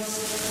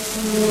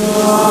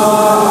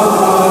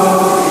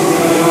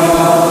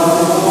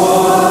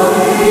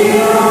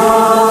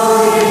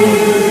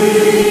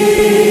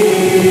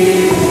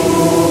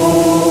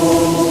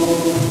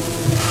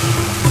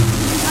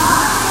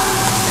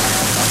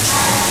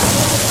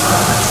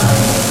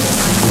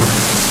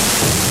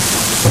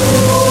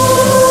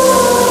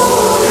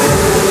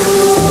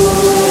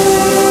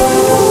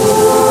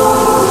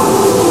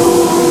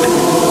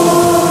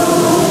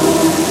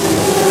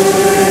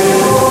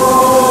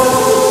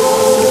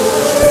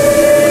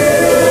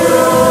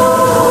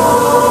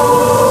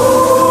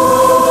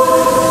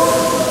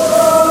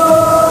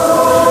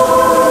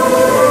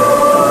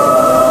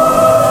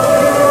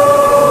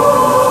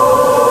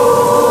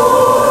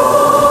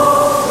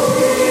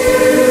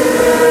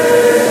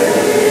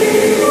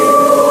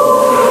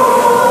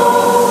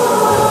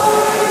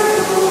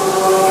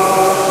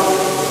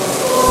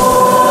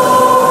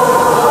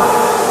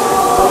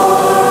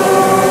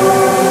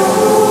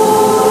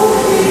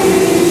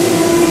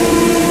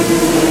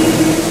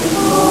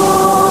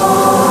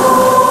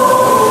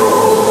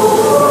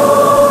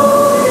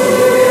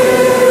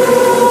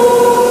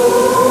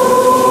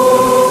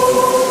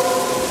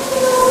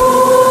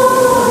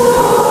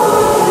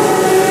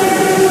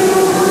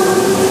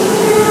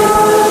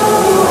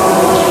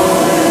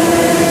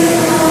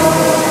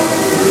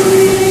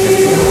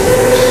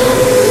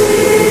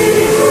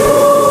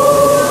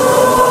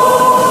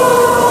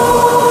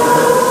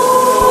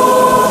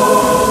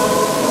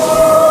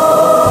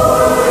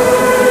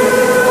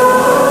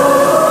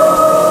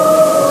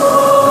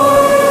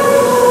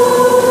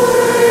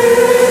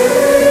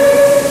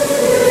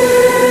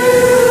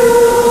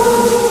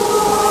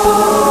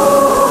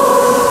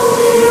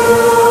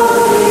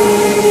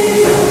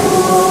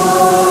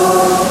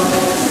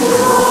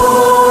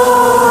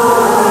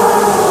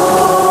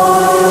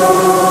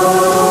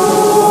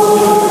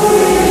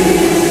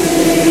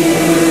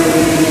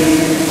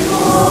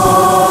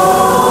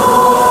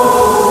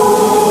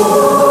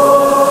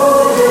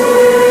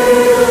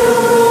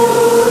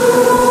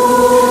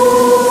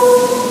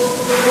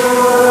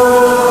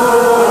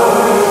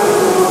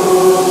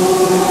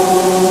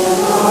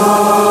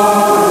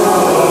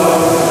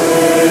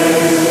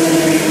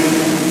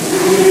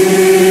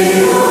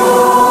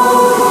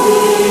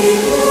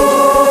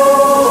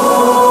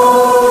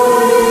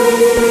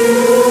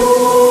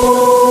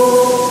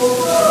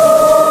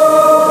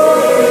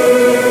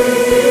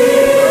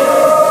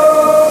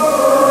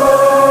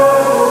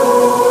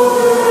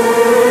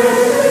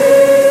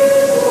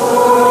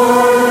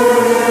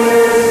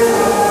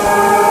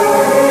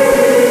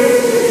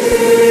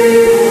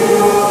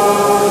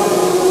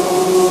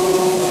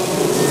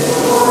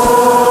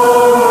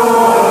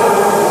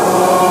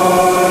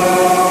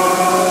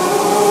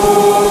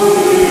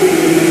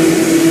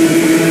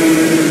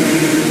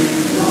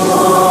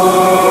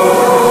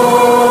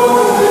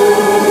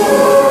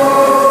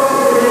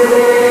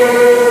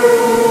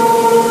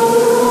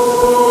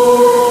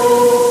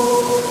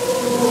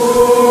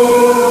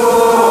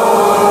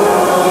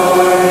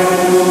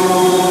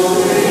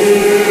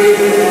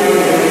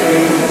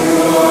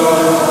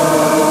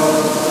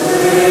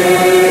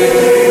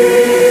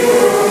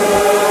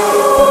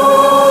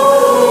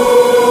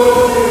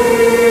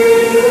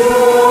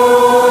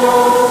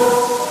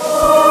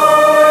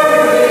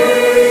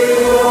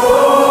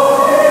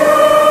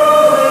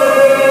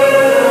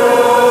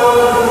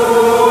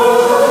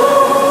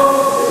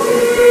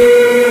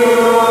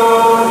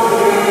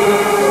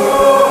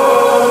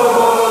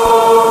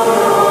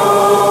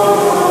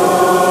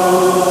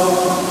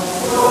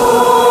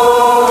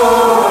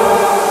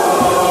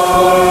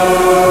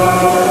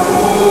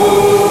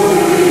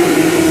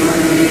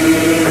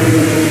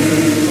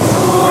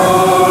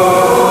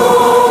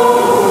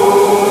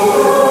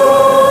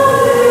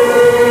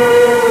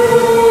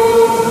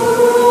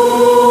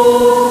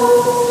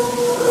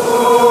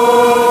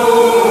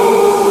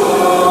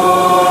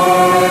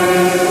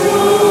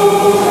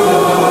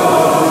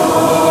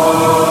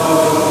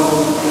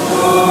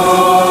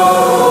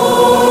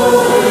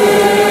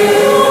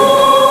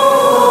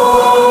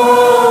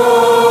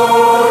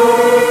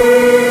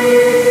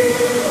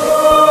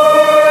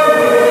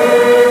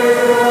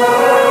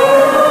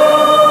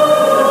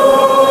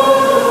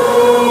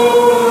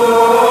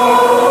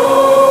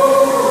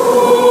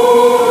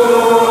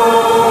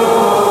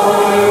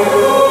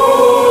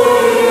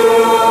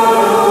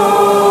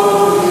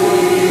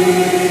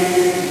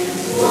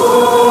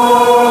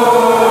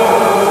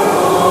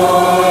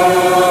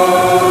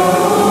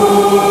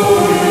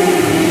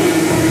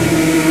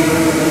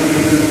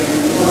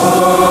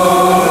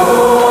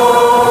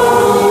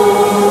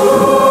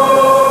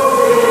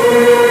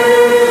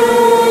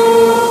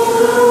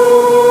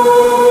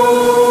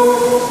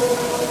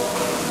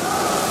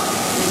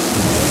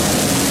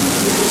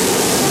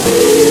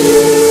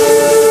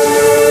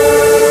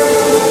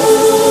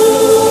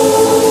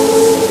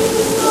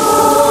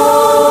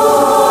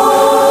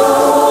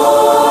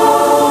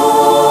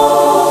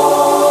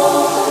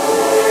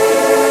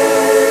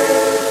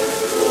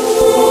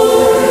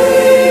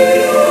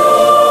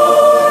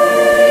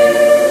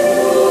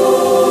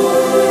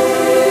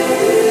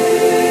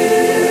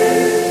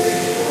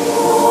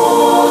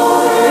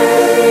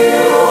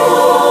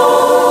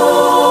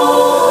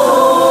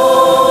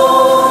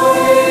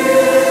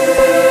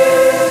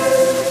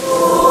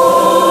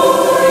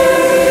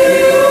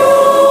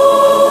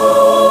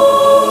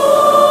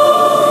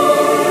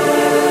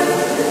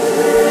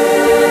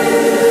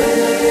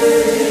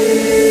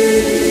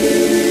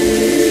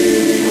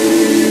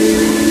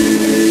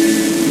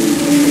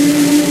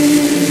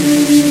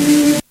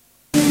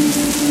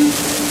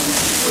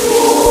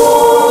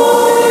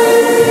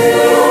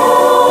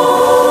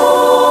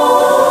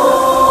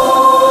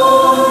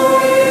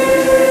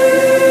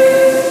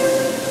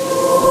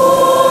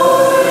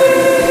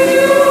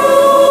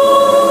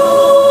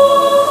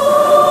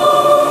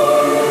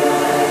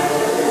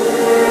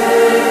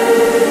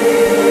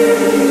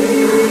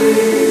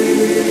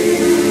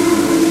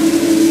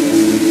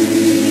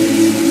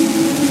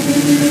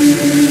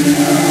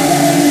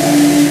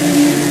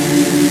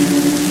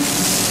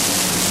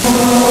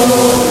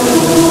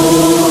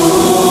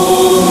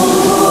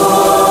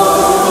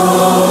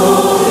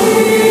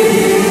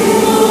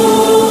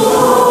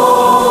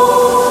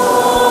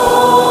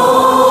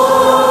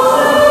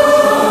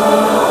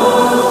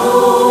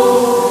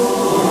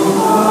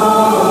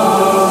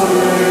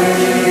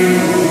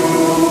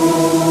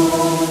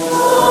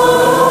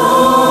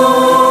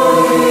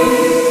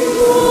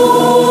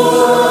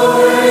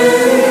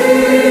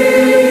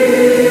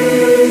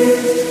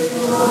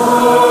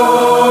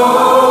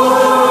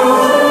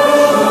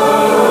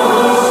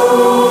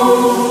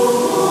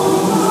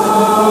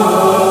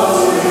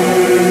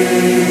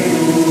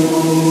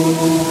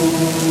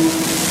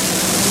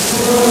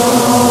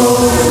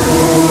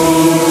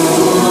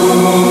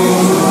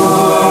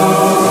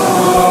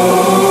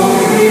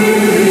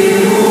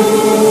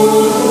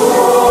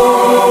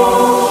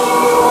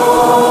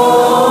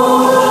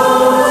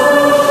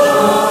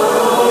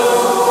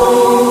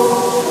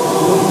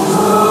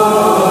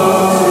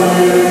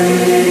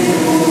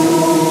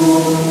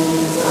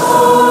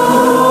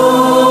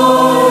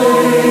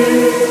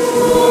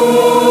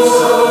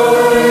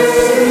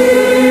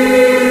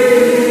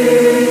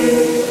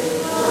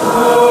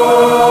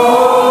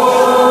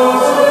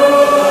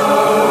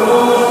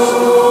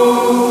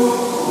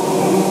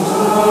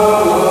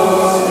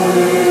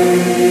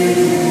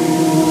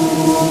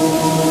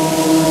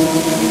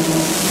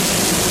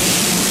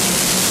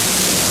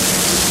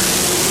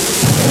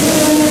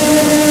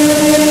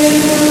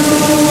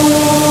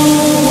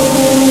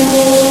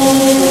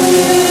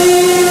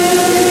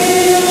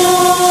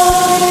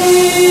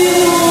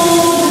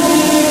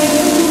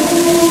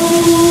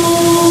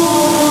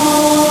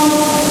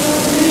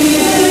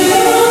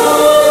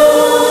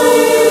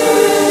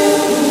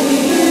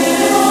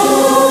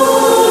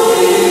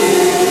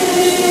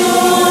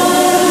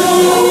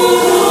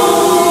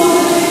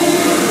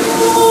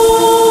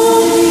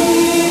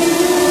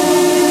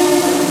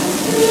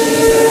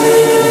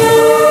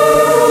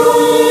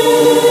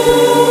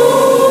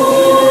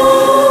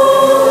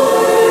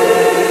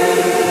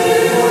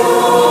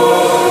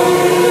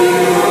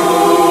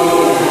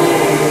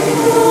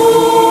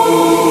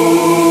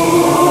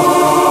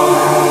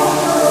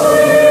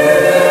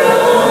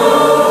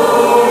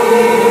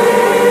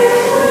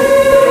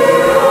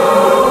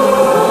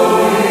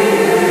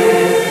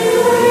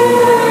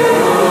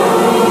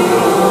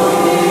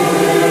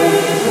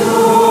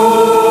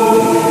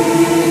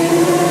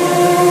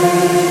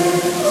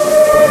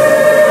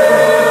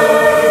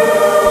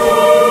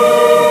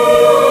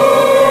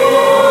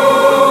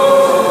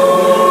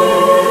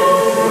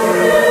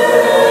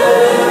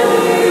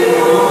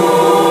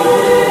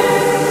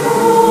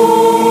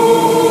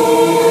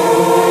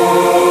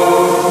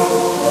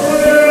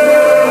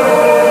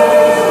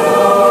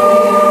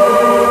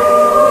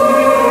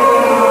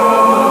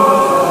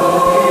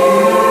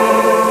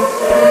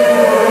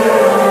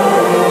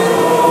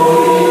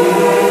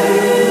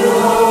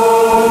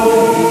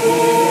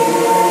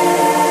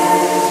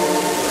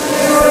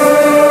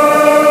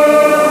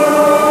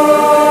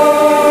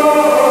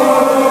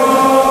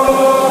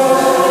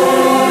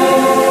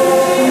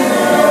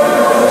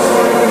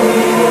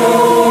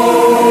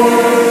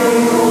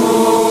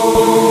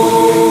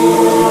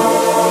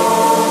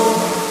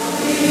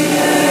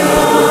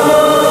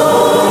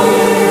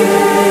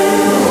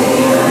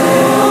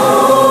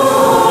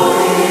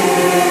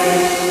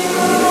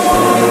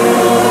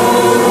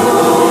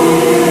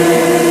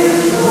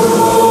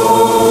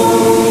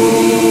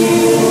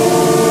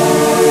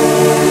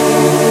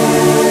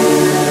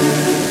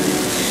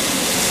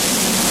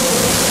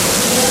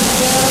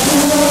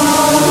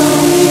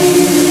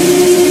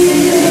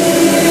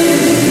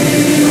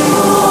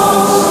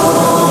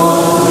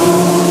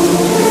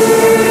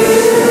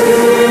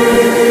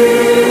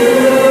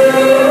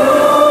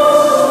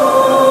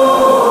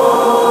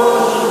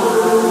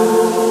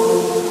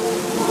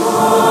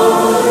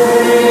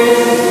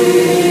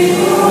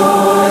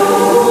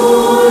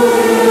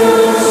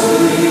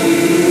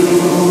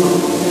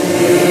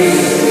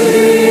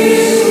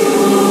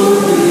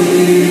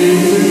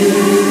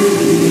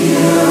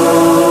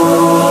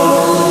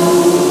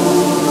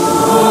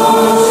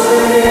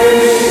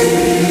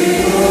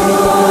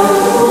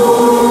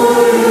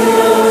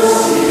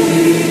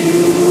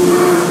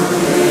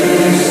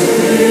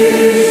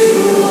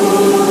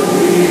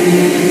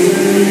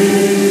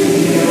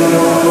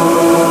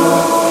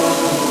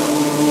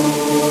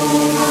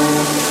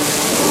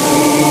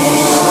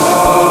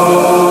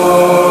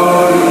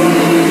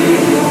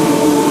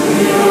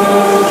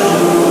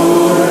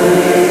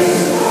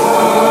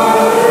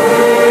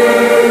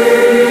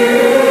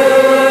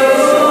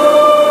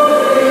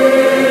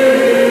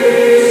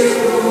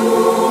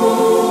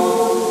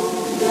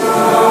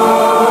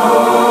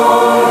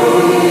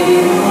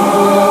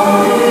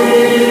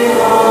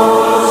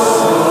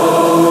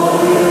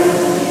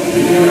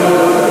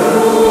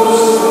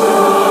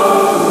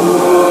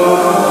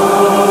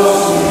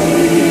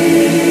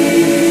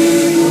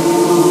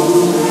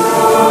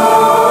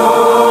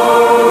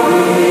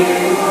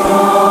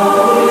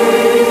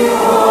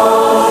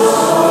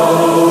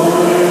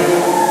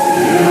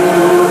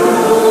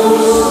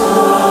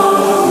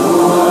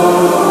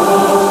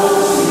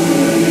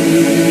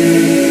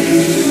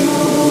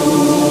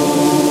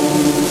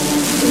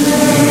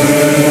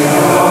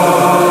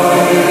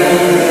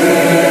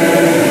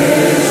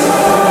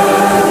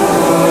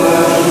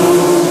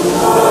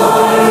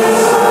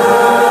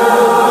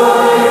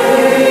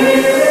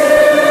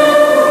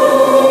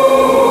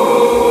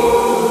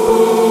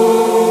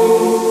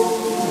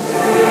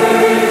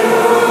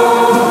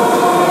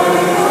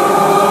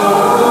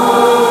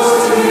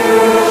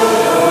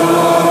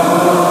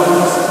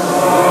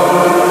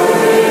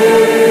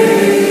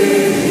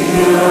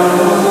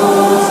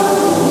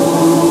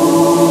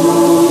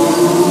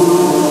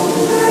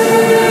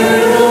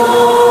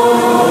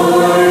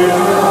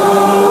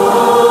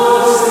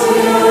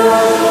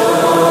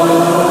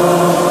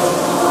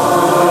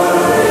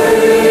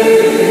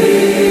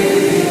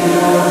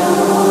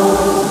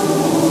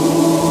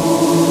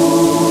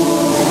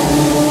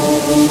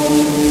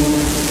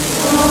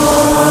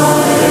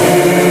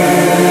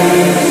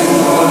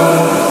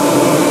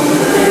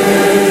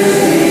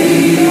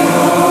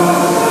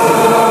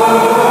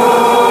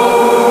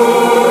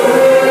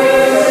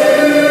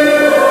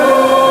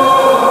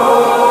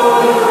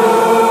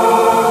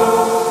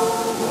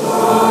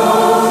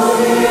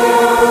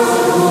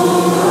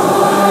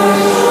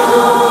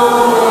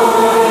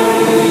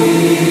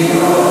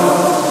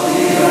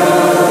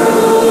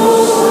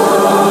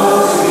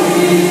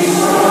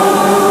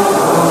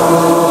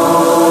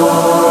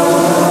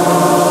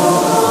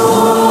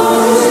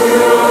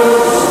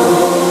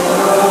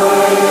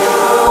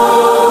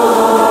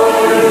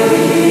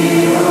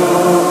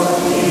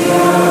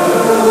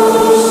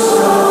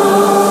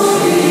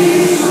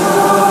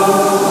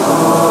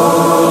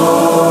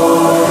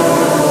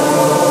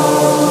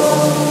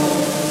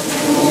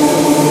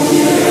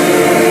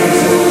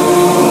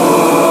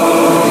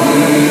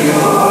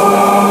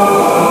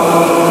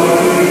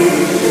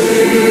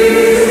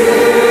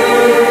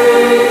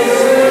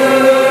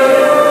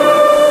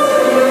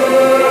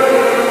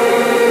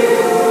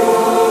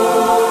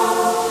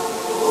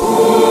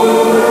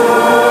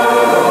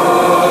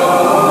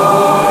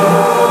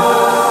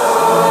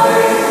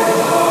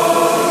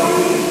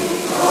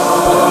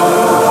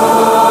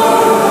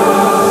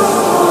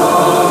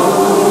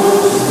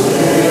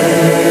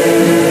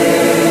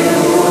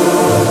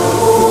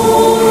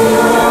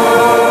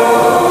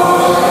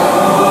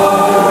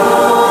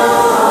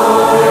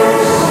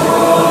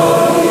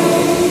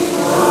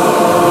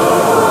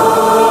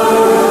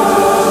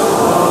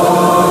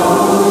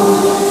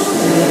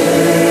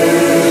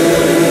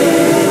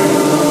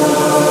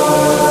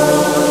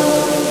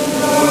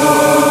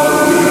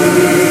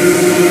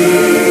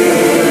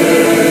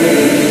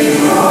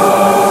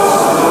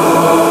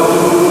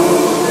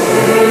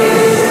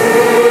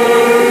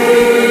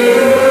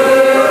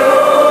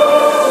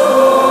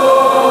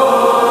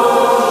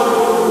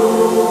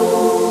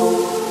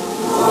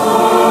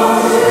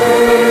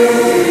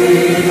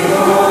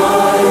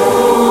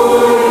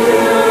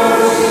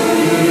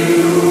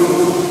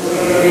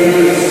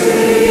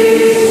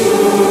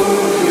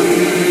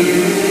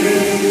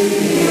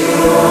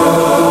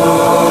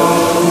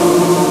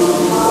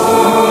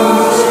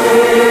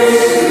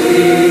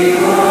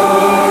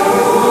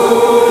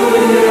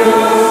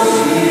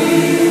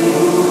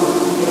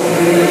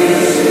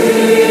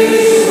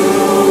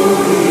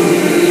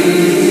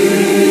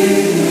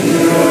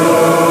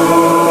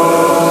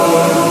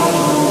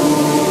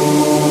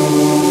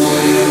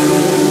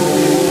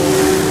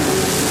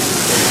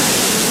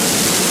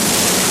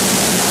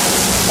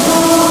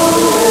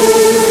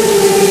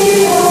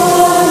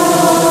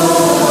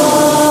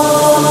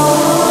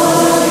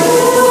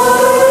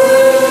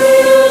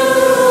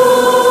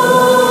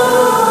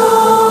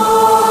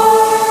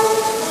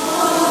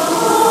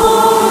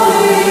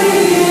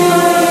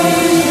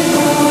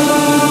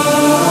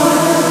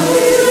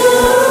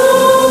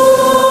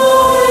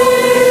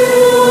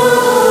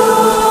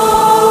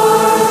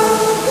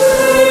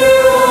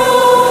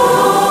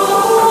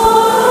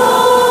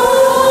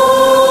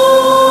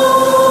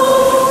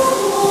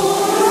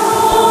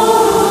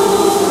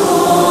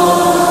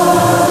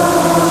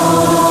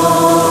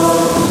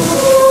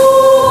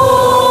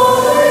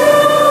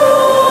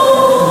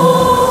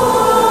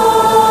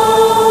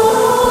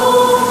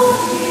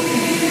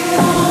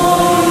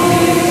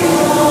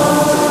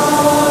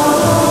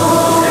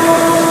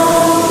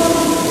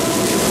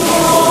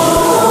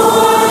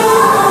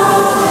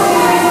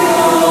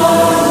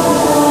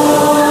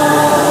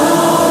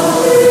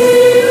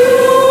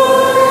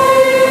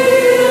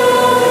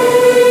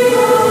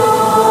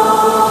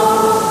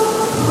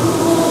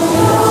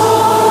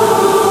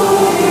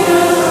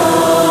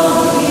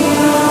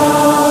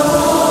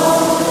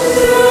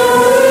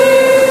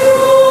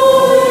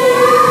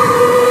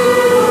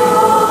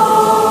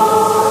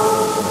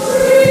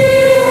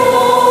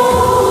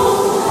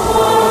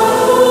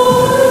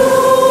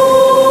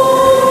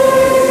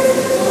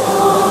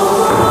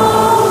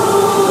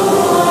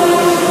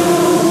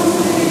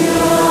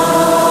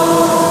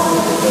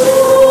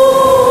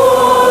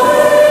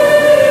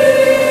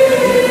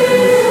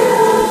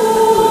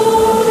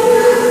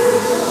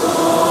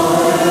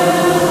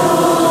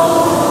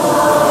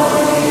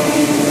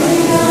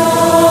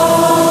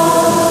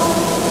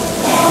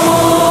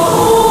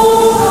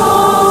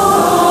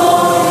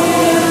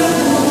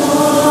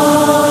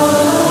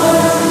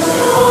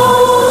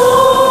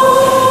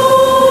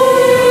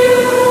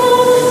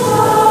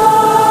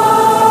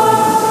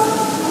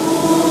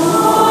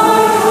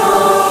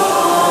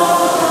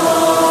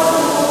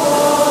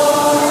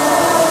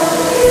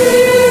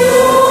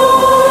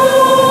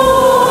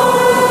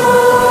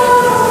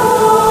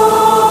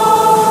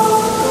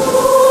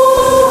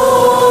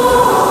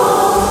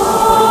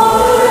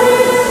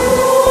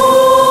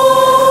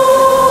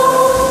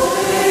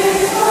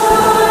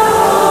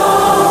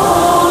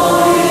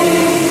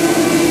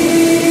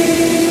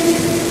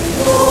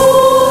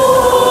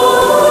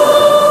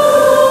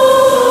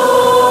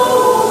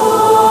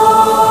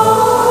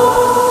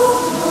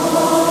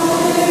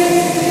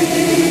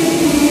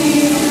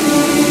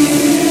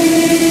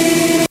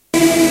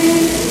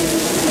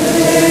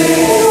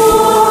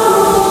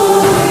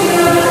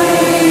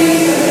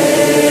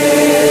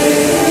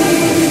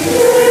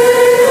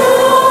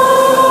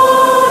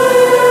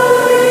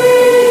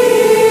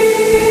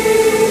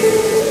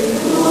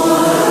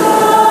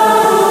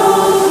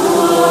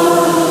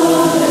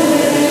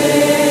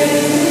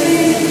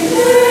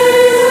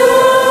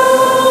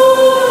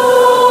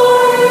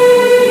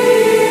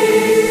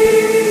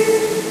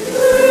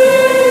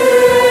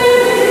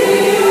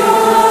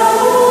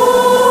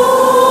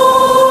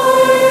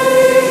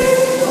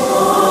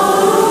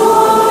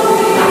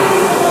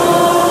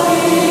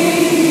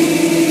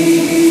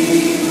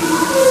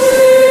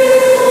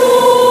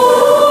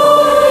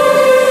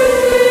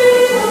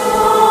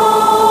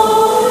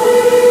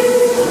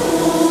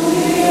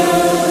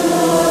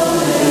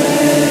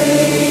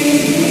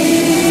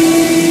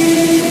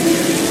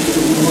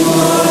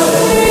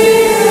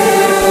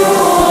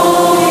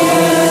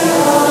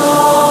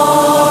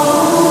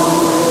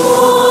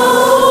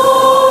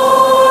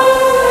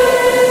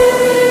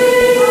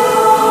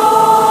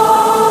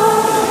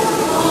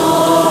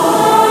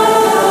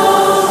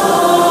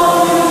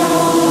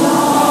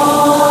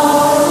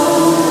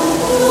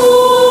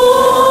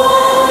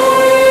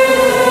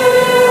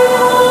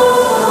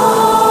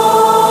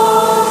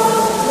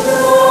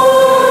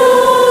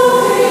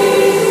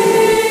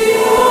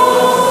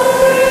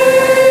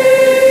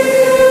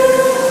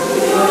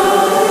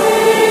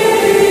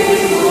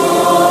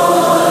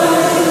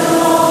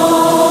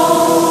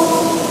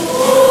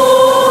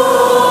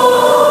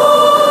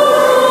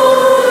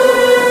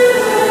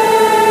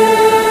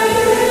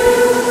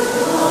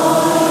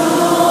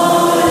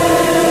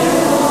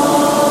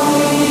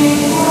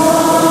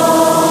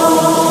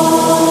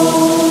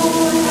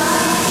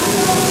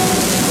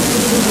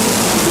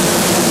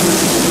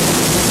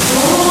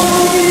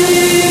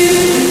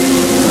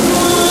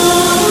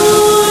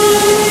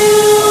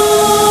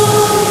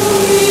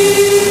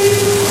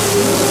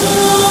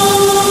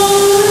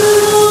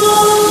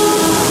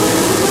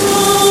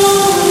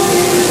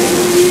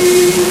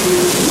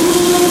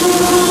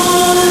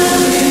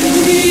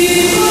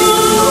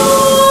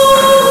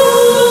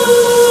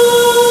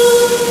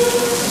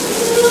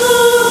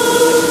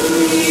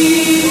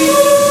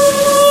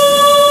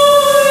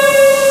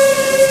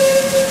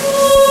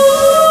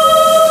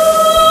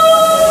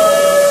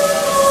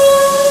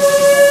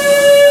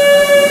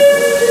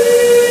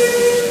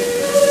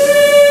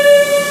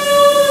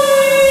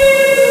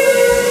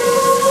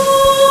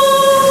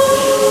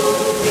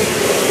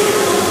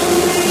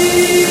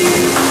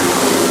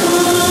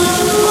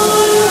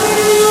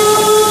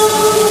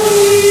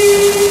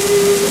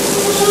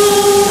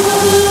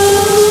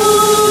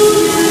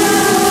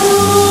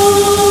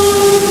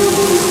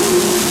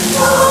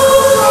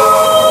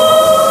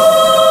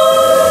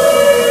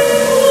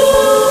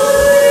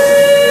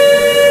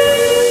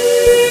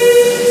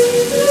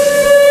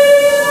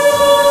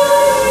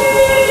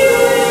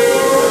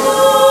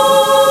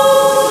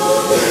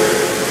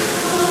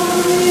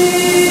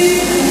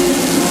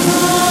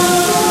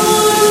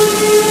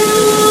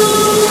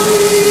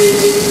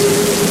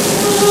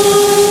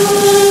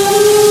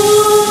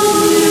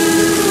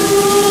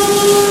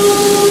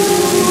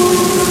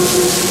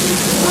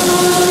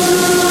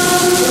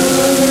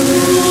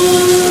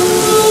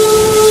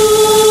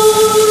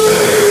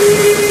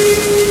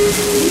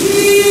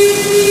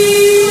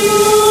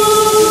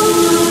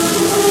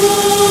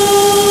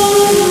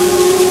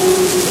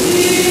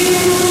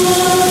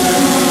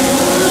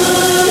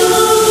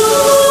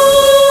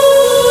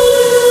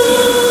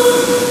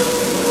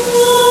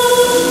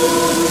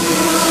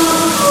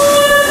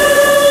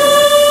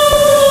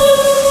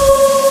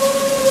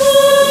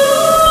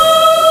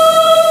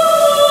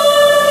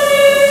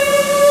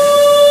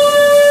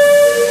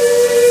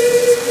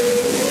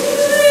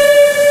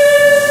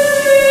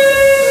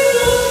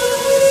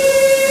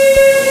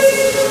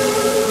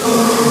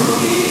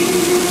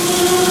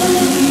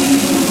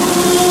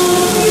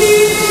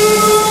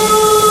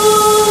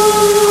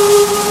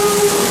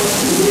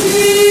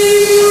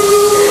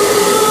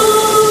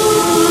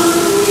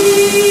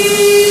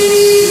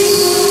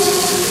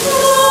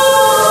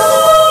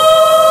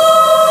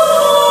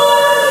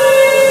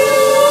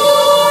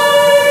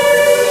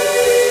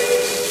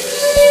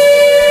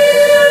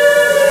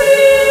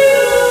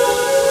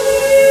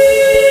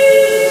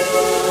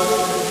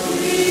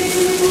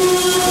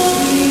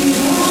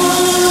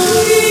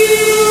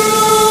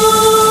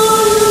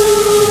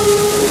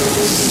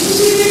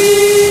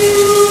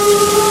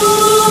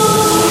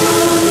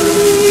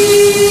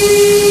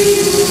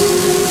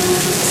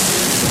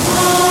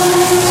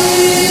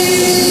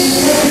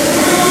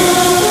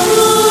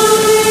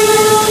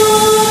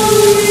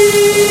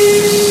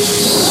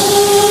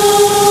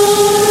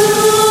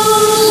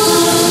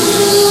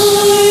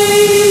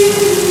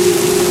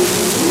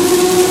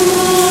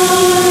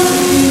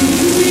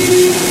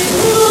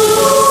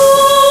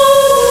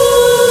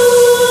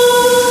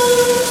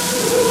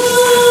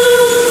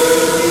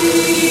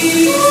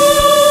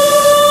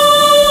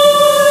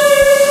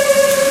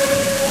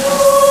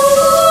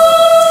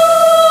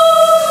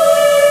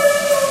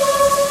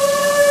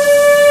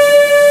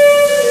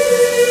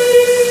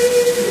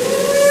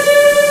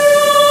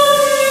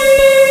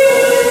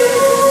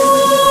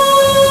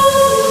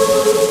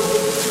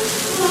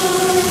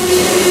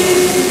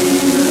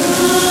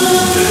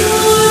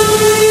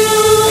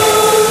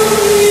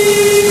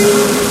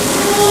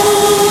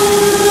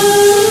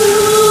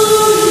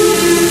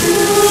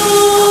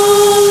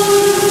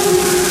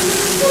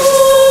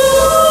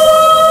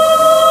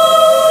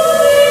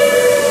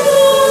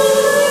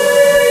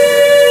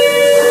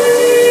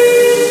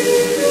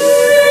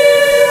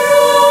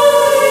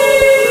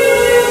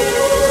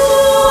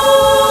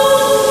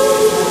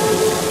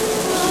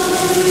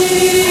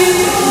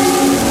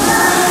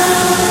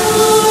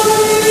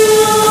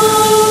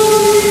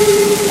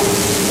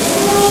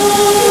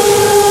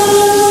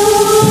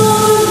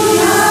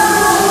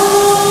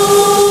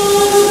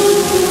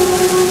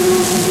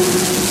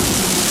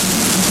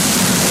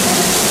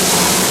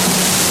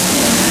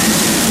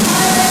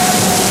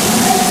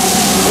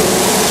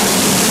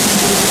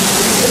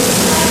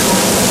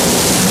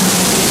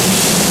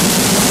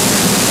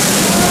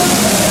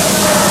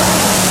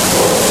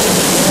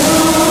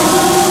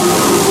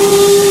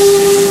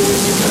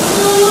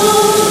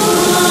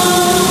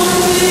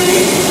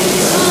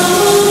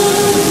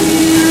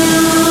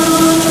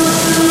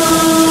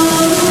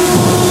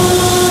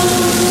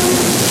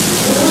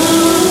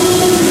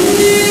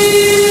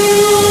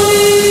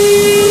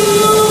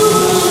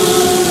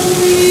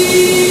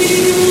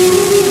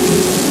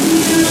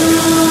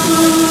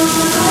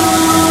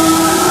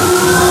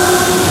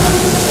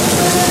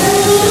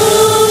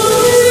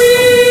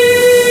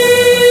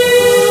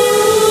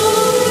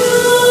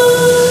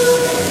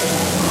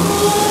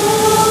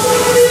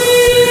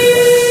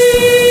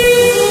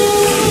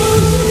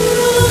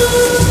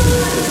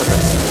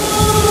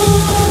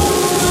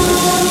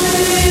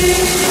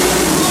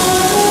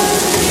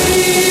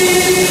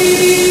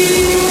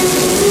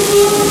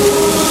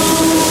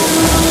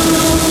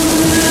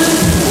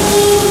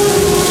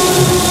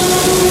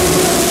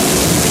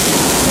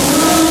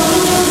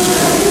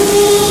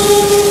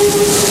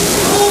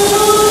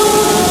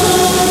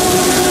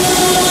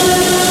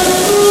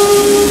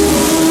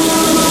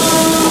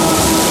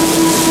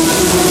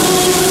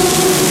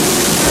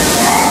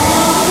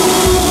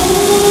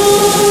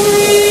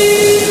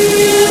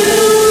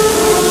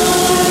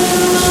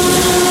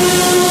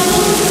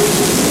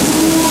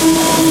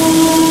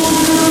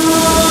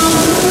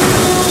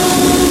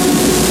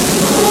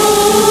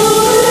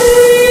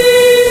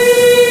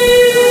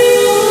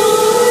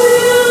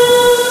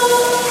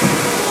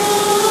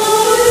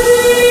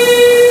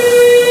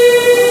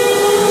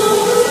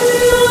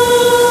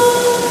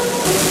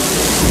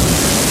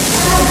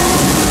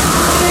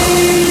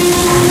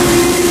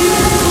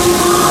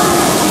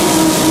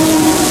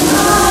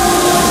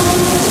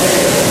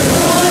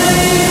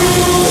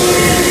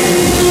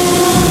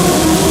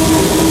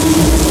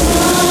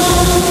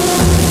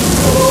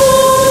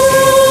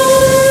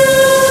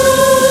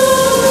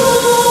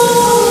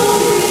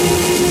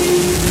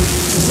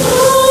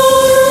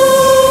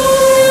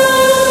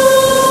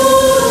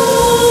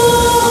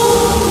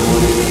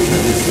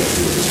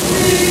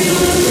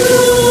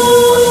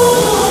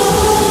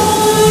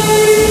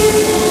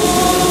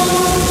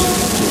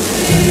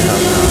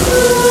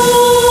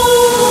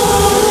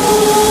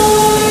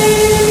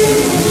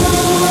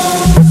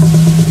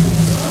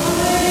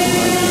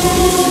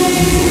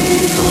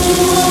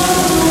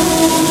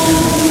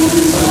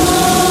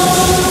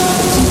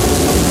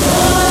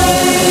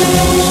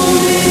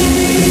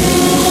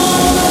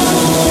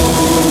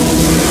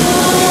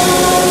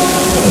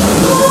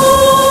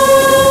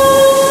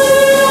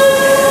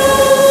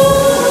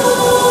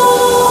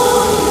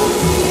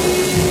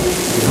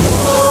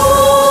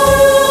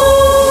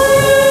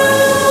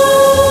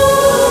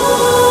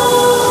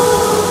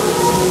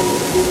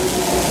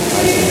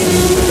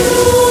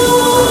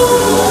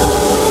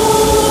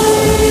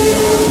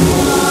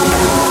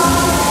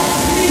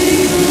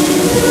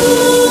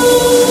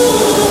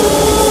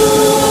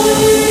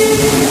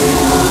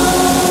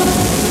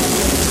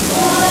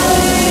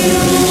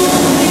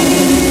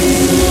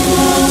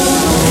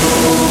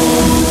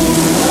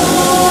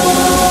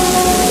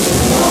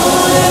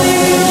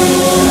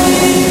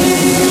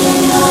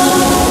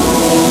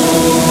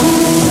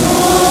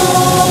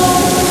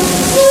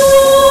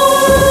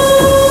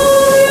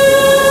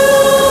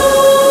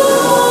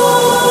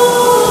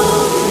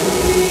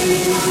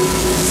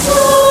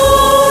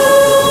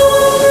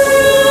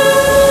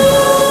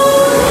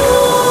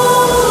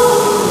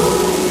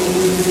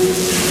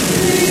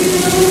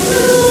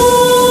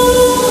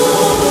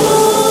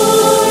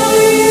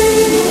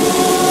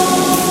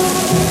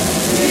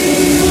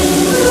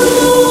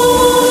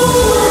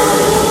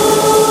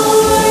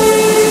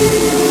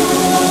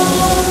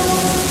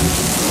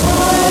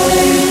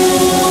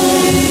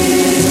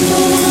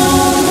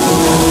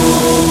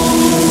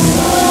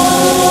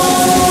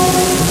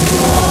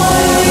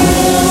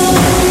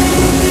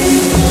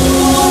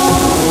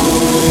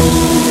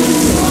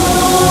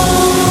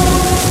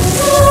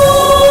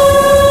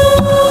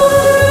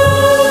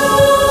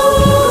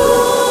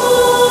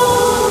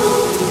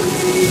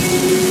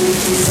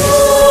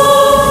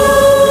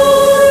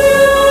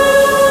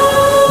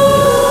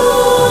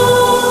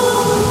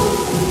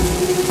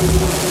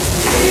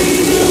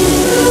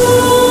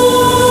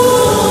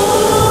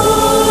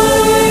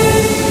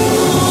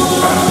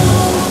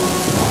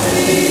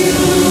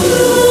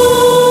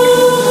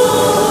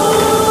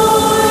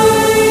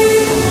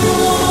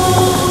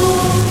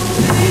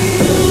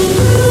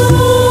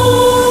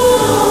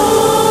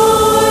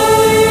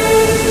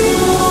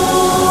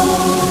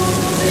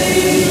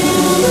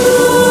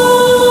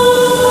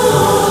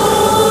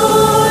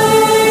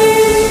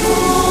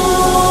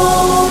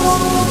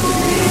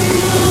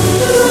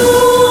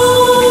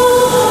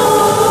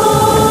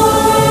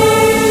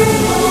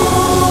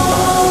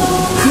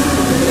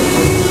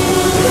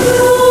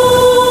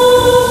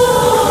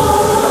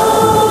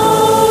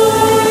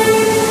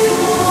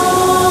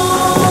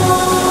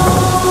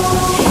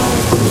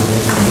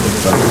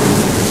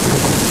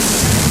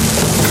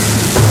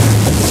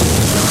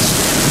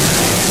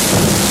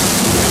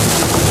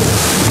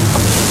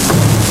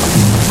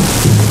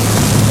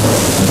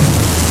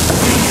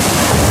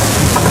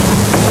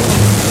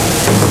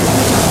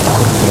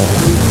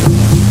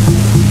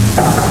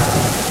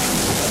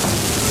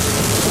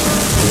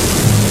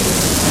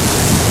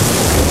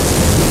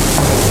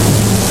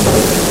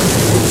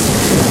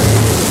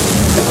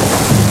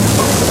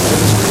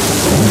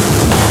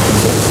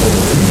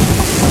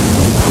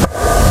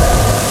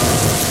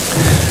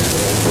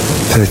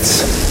 Pēc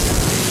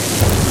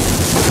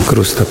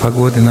krusta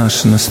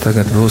pagodināšanas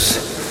tagad būs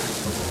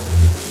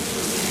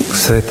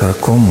svētā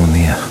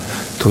komunija.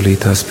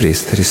 Tūlīt tās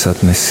priesteris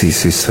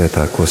atnesīs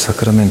visvētāko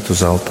sakramentu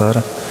uz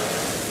altāra,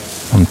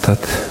 un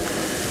tad,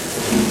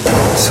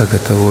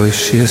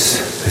 sagatavojušies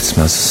pēc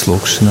mazas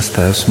lūkšanas,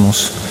 Tēvs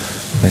mūsu,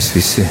 mēs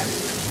visi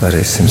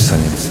varēsim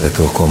saņemt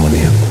svēto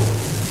komuniju.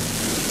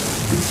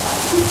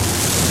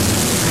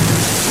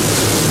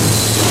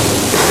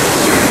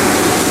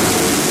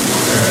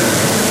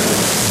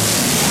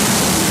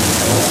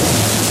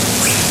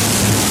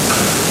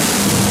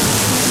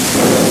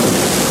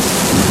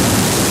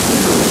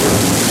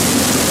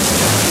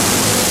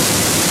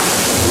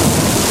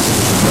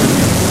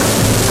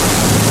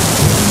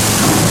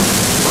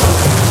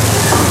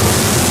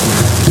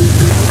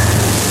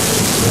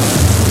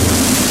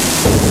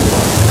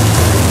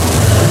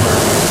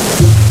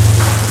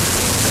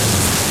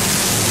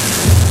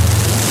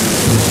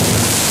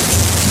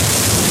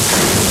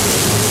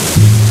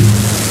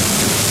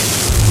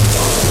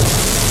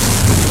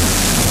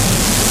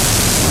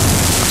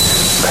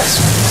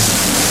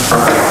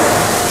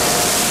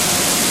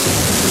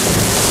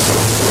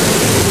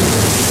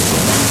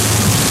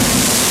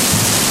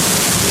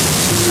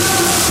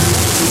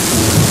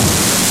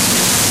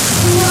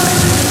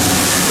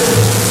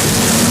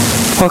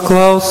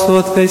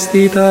 Paklausot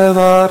pestītāja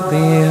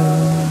vārdiem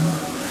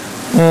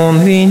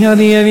un viņa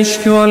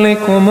dievišķo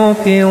likumu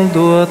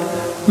pildot,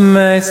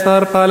 mēs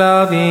ar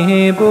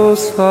paļāvību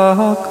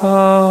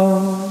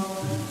sakām.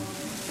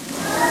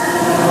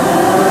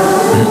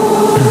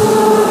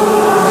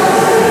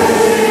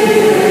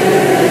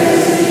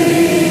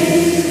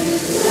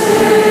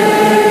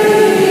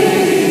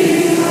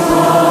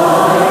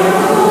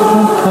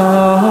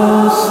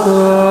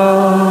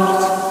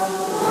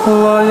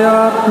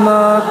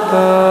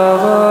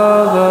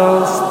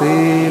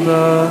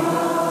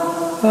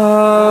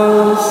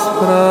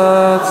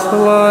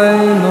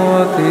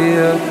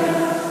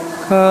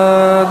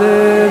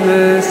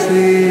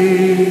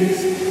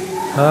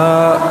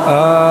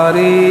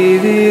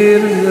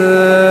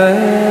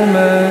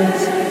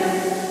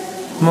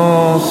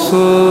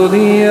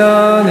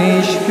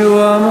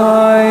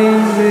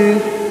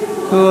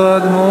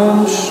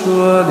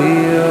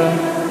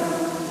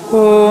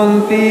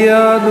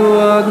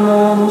 Piedod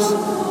mums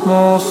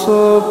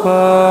mūsu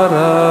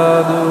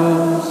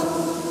parādus,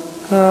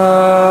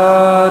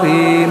 kā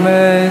arī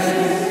mēs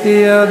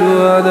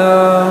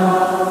piedodam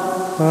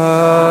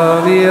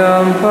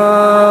saviem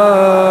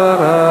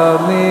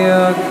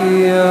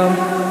parādniekiem,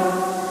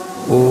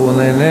 un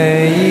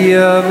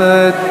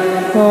neieved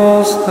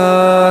mūsu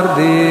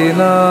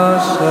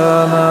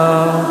kārdināšanā,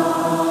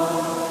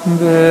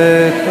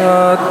 bet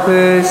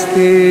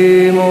atpestī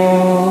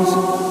mūs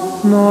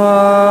no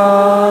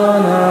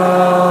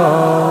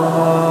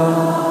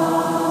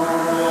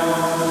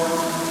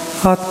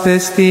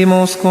Atpestī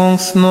mūs,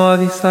 Kungs, no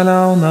visa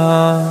ļaunā,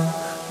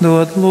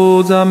 dod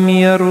lūdzam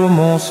mieru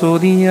mūsu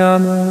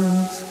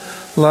dienas,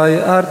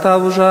 lai ar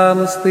Tavu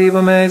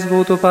žēlastību mēs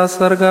būtu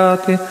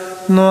pasargāti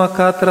no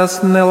katras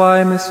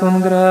nelaimes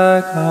un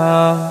grēkā,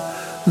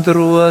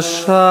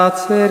 drošā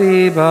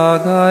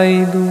cerībā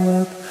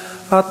gaidot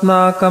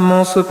atnākam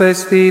mūsu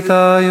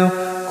pestītāju,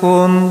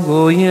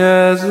 Kungu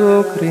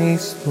Jēzu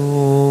Kristu.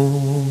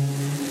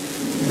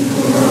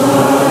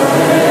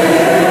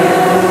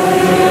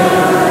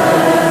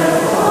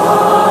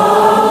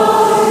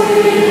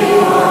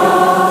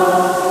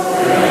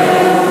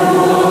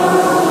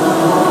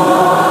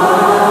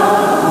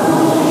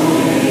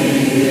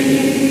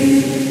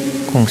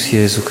 Kungs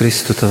Jēzu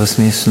Kristu, Tavas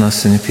miesas un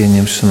asiņu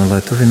pieņemšana,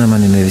 lai tuvina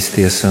mani nevis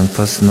tiesai un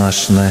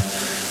pazināšanai,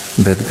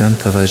 bet gan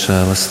Tavai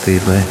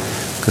žēlastībai,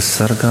 kas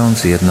sargā un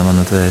dziedina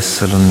manu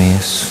dvēseli un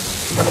miesu.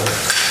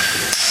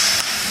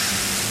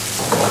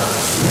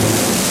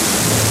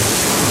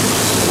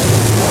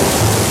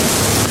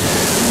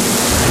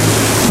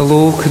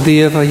 Lūk,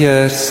 Dieva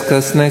jērs,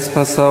 kas nes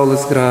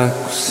pasaules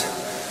grēkus,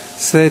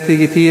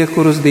 svētīgi tie,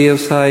 kurus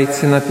Dievs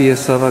aicina pie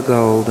sava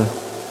galda.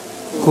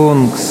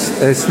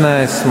 Kungs, es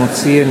neesmu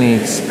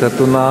cienīgs, ka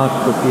Tu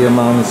nāktu pie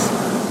manis,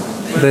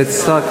 bet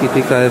saki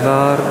tikai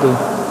vārdu,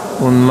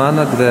 un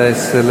mana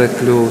dvēsele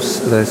kļūs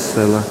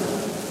vesela.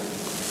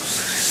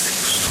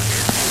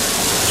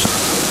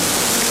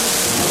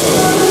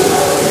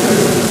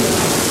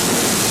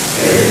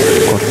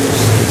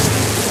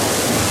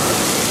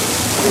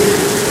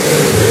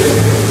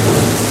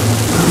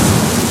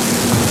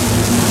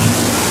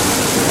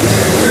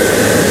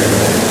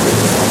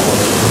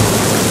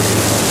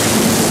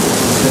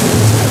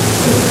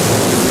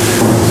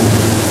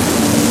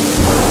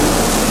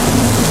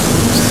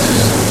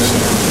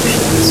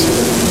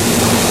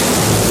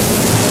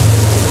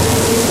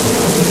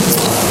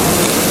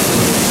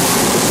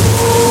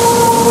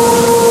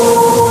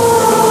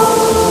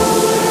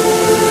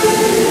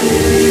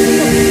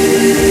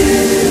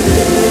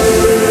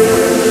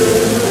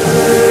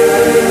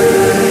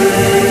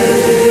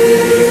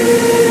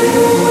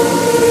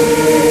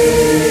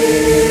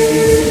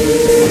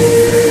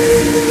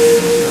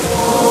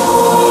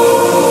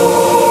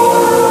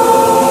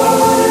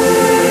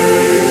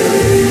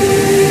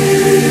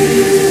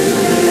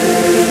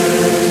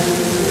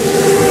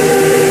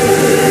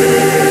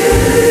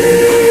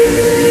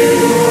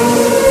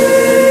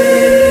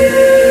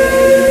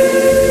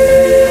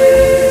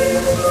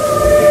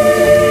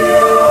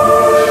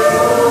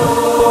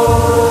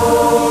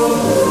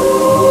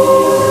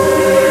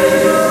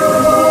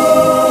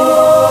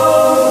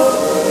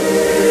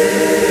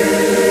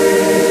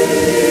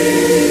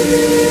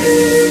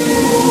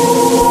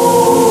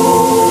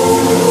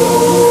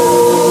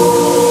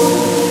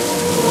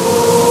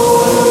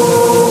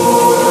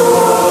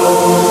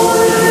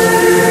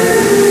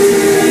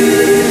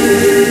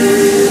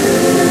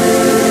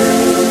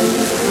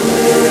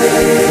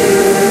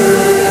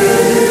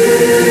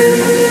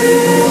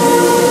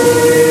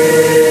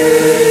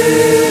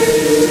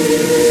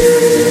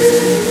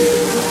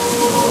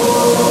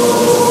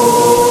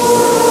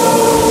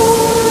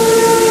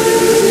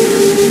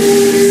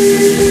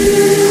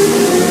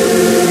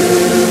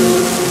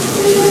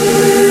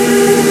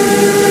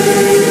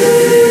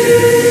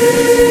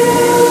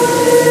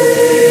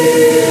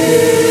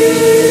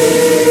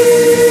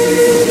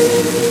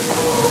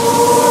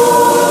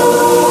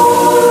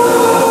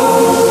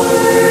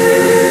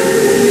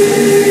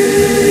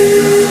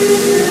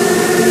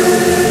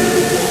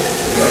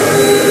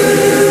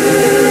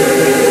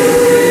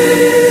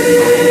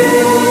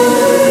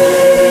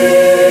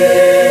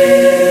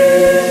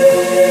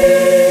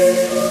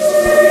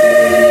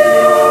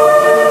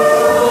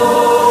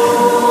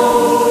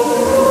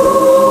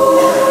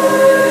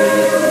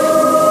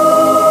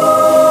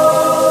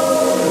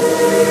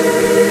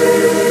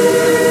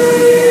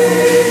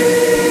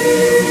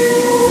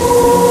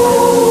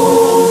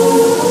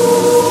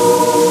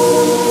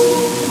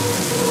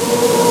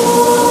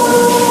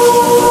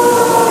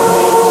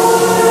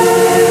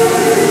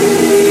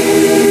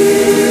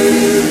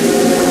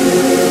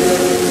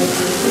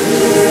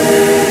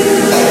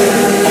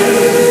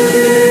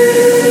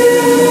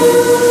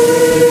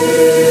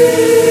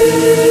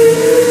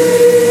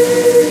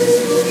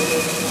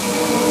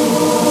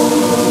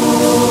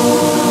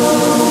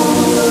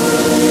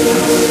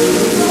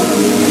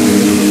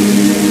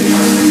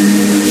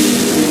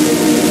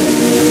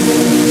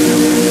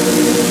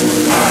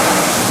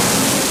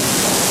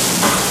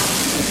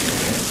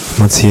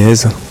 Mīļāts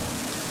Jēzu,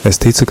 es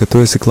ticu, ka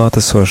Tu esi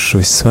klātesošs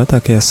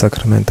vissvētākajā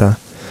sakramentā.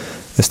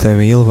 Es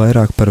Tevi mīlu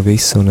vairāk par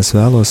visu, un es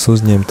vēlos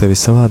uzņemt Tevi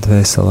savā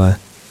dvēselē.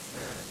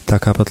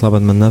 Tā kā pat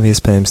labāk man nav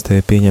iespējams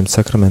Tevi pieņemt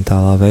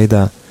sakramentālā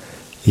veidā,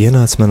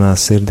 ienāc manā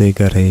sirdī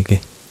garīgi.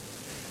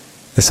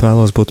 Es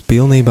vēlos būt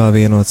pilnībā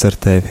vienots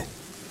ar Tevi.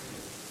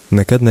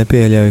 Nekad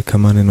nepieļauju, ka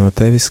mani no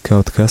Tevis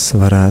kaut kas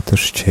varētu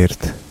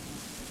šķirt.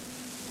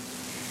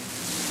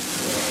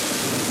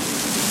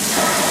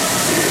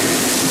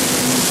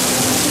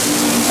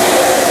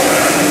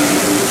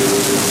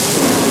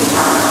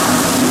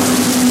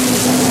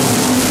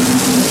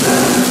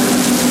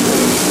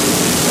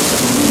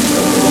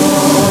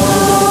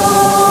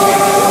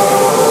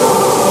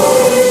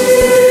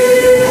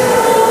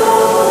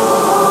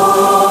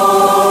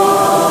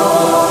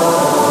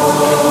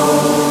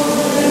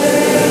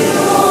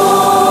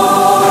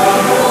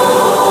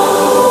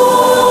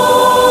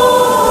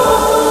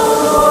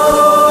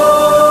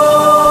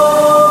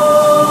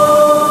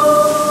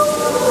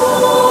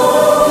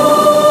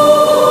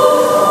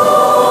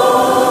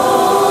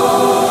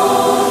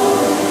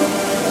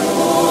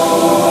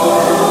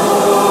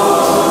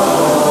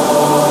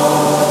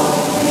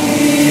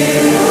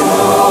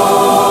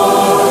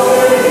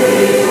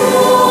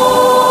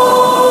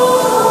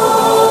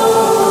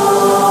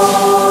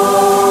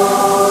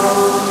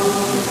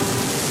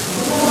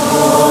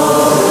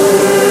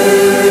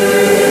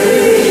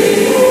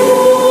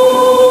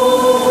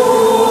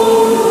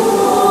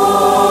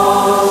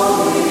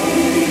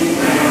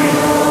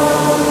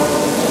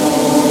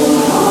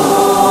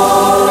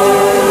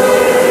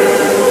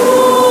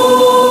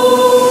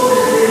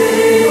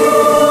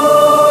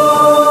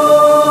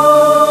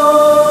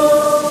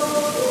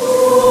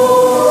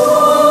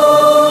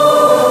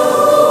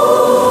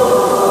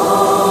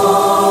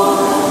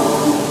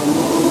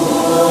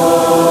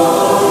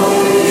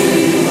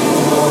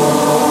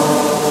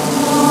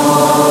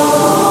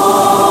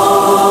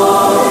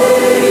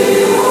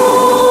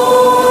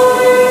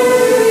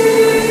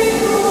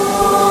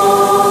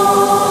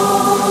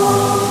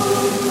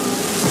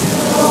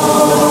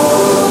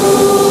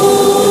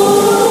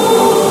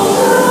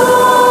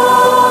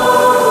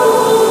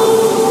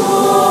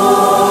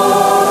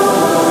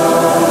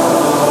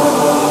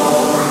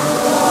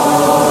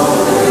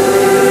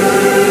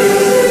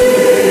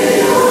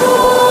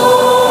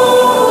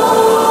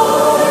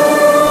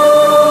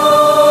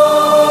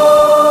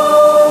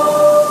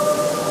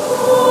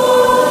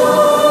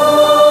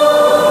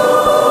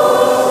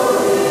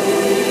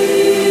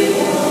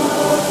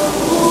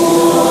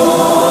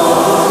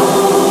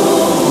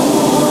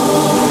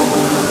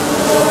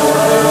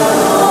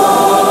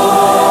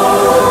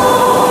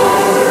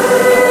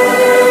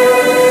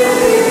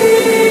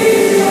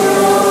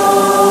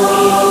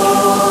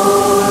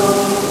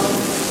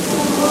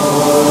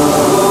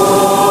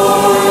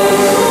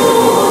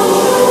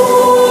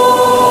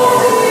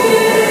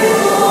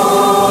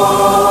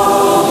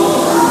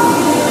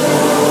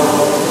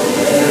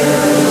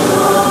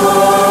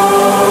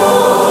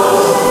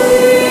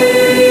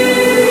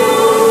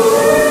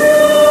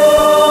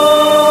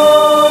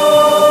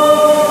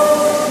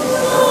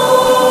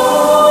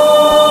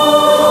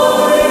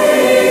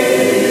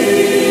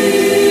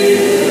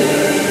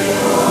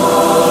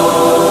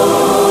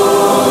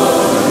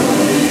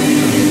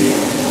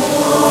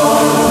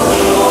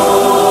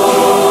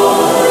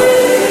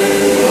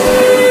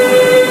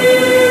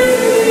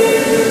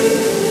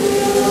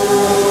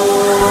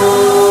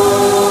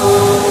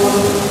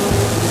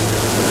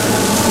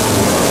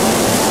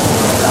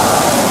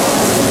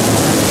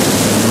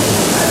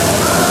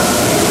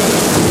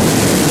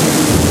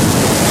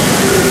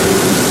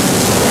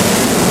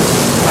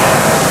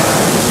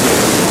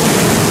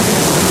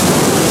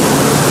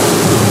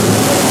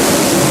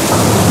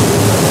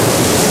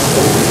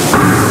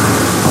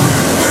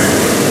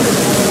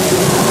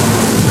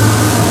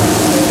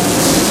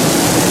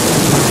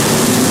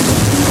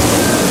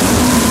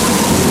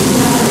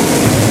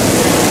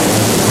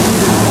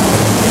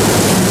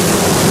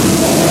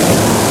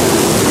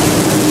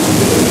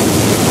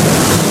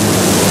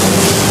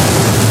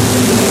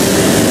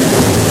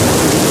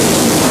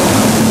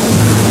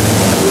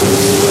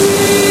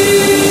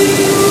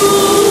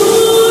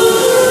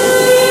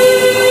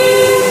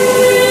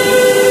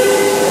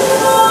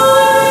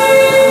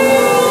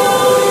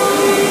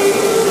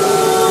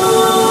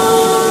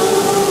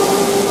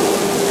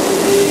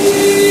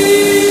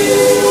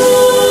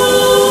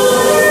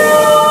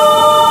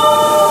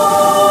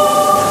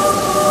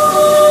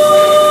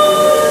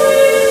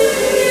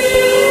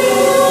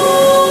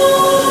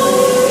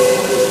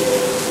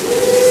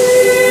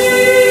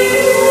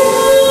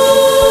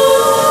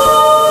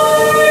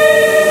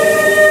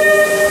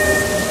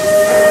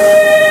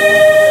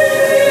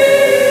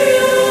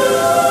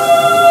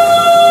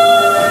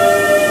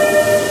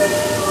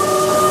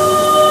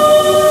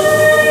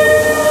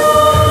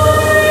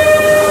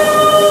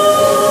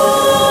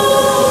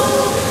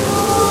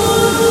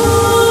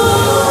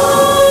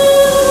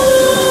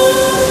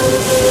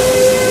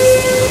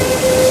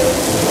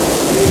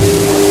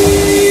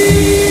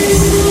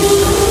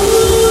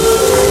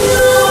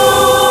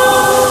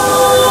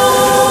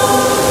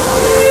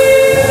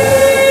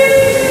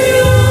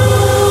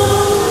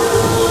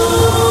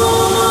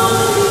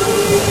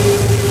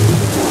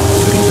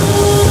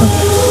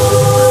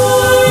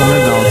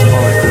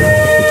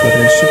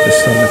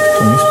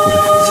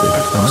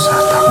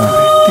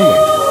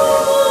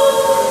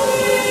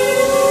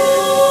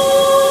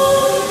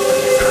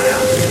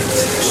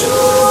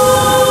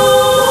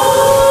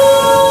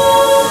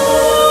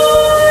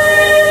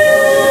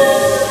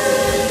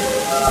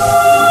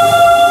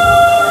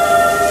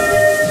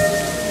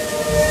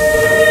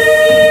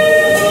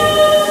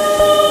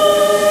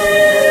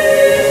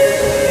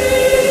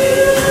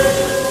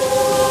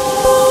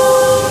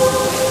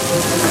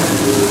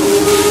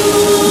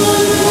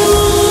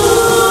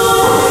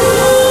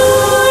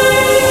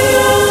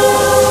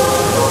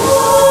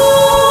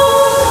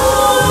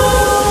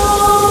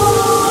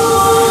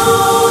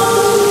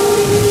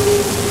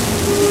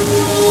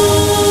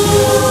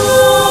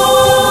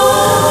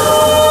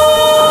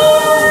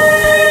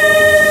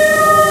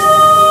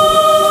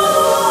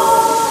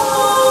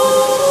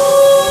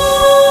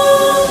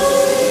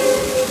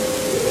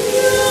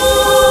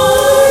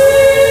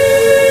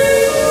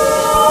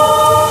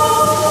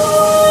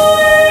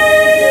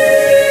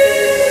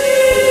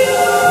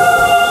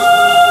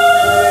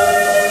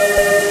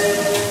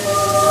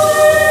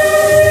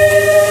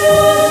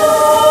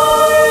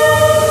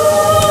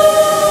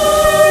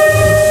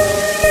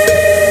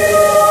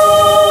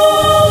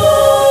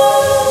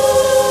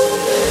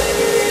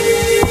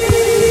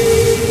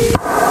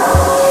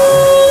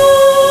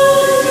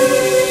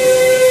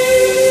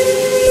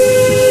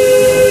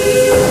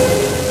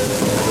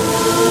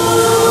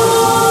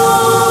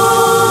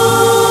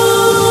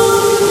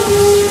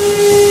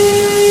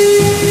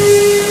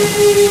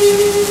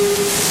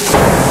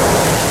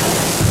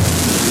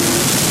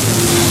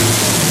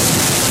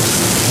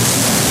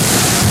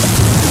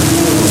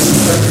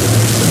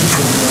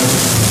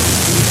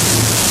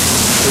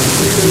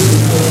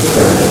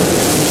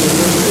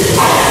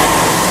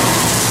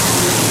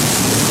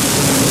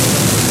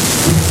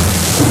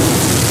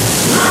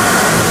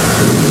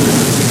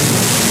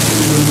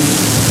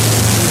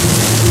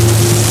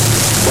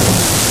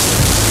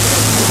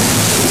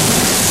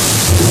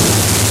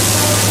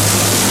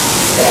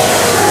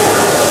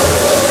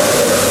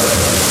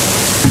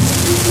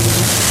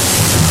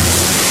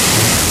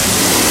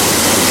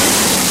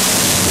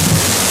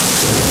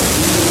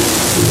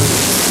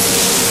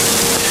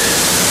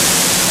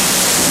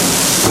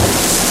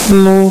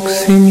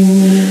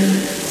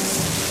 Lūksimies!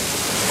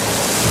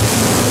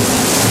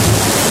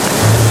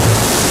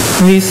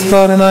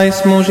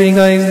 Visvarenais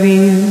mūžīgais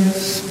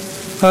Dievs,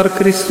 ar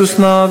Kristus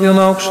nāvi un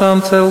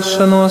augšām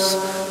celšanos,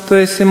 Tu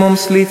esi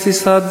mums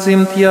licis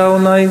atdzimt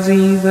jaunai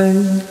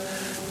dzīvei.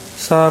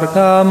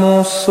 Sargā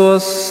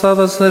mūsos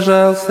savas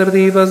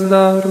žēlsirdības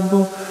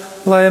darbu,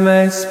 lai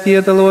mēs,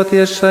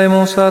 piedaloties šai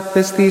mūsu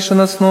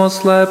atpestīšanas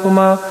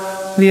noslēpumā,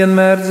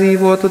 vienmēr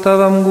dzīvotu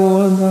Tavam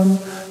godam,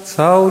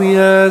 caur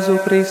Jēzu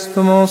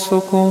Kristu mūsu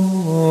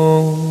Kungu.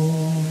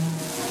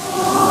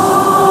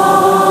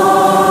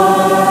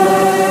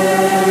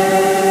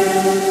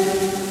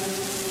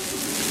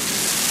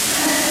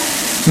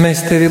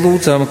 Mēs Tevi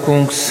lūdzam,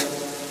 Kungs,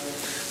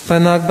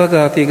 lai nāk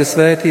bagātīga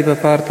svētība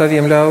pār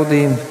Taviem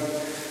ļaudīm,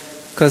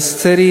 kas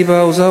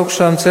cerībā uz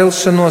augšām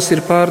celšanos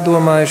ir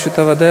pārdomājuši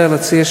Tava dēla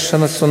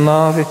ciešanas un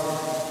nāvi,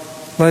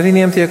 lai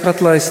viņiem tiek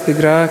atlaisti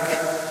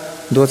grēki,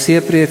 dots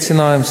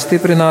iepriecinājums,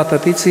 stiprināta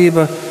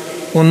ticība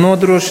un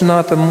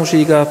nodrošināta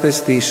mūžīgā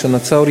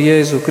pestīšana caur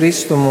Jēzu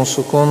Kristu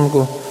mūsu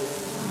Kungu.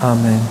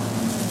 Amen.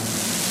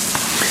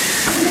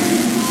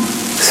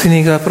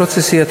 Svinīgā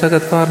procesijā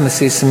tagad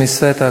pārnesīsim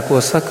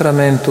svētāko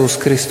sakramentu uz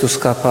Kristus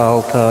kapa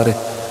altāri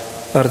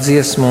ar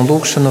dziesmu un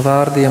lūgšanu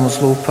vārdiem uz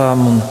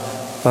lūpām un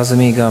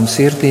pazemīgām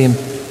sirdīm.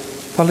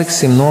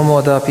 Paliksim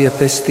nomodā pie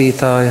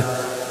pestītāja,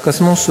 kas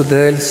mūsu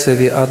dēļ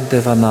sevi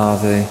atdeva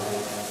nāvei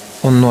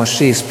un no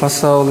šīs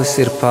pasaules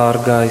ir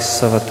pārgājis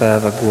sava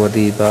Tēva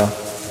godībā.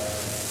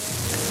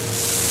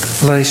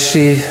 Lai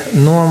šīs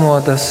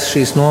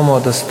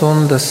nomodas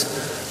stundas,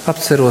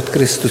 apcerot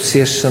Kristu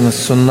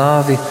ciešanas un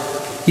nāvi,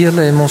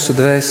 ielēj mūsu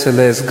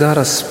dvēselēs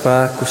garas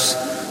spēkus,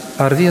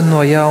 ar vien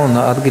no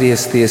jauna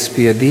atgriezties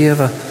pie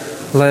Dieva,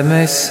 lai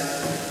mēs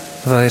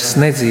vairs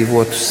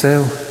nedzīvotu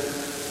sev,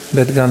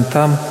 bet gan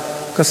tam,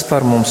 kas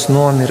par mums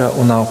nomira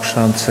un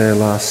augšām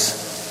cēlās.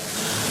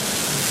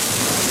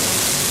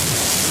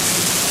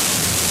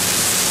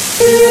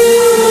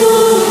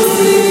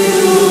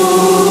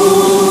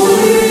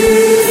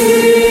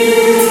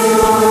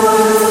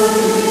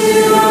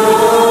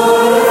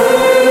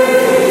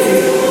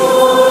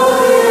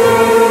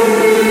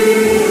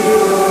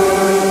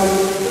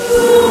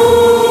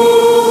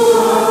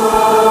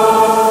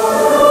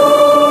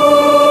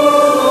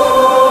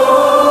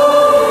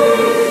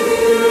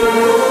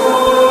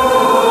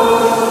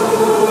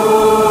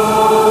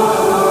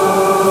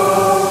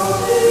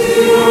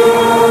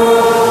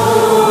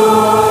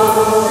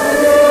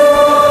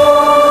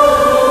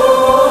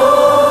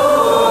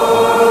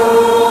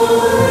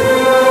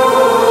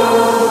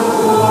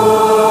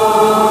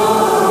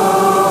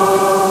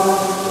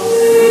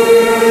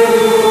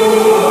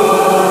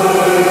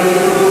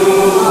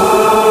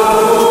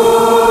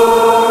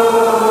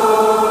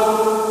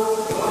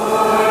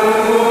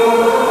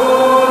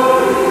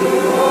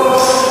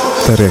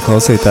 Arī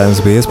klausītājiem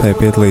bija iespēja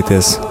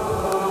piedalīties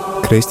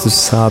Kristus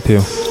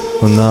sāpju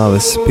un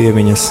nāves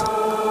piemiņas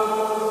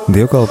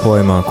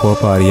dievkalpojumā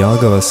kopā ar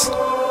Jelgavas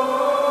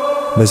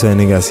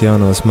Bezvainīgās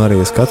Jaunavas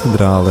Marijas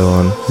katedrāli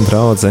un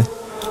draudzi.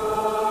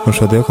 Un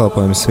šo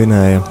dievkalpojumu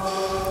svinēja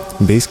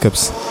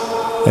bīskaps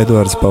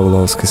Eduards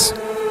Pavlovskis.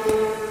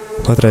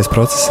 Otrais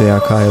procesijā,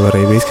 kā jau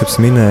arī bīskaps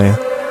minēja,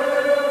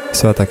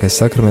 svētākais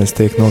sakraments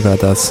tiek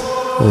nogādāts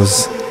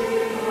uz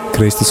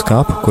Kristus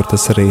kapu, kur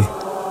tas arī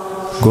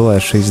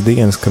gulēja šīs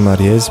dienas,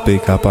 kamēr Jēzus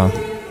bija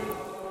kapā.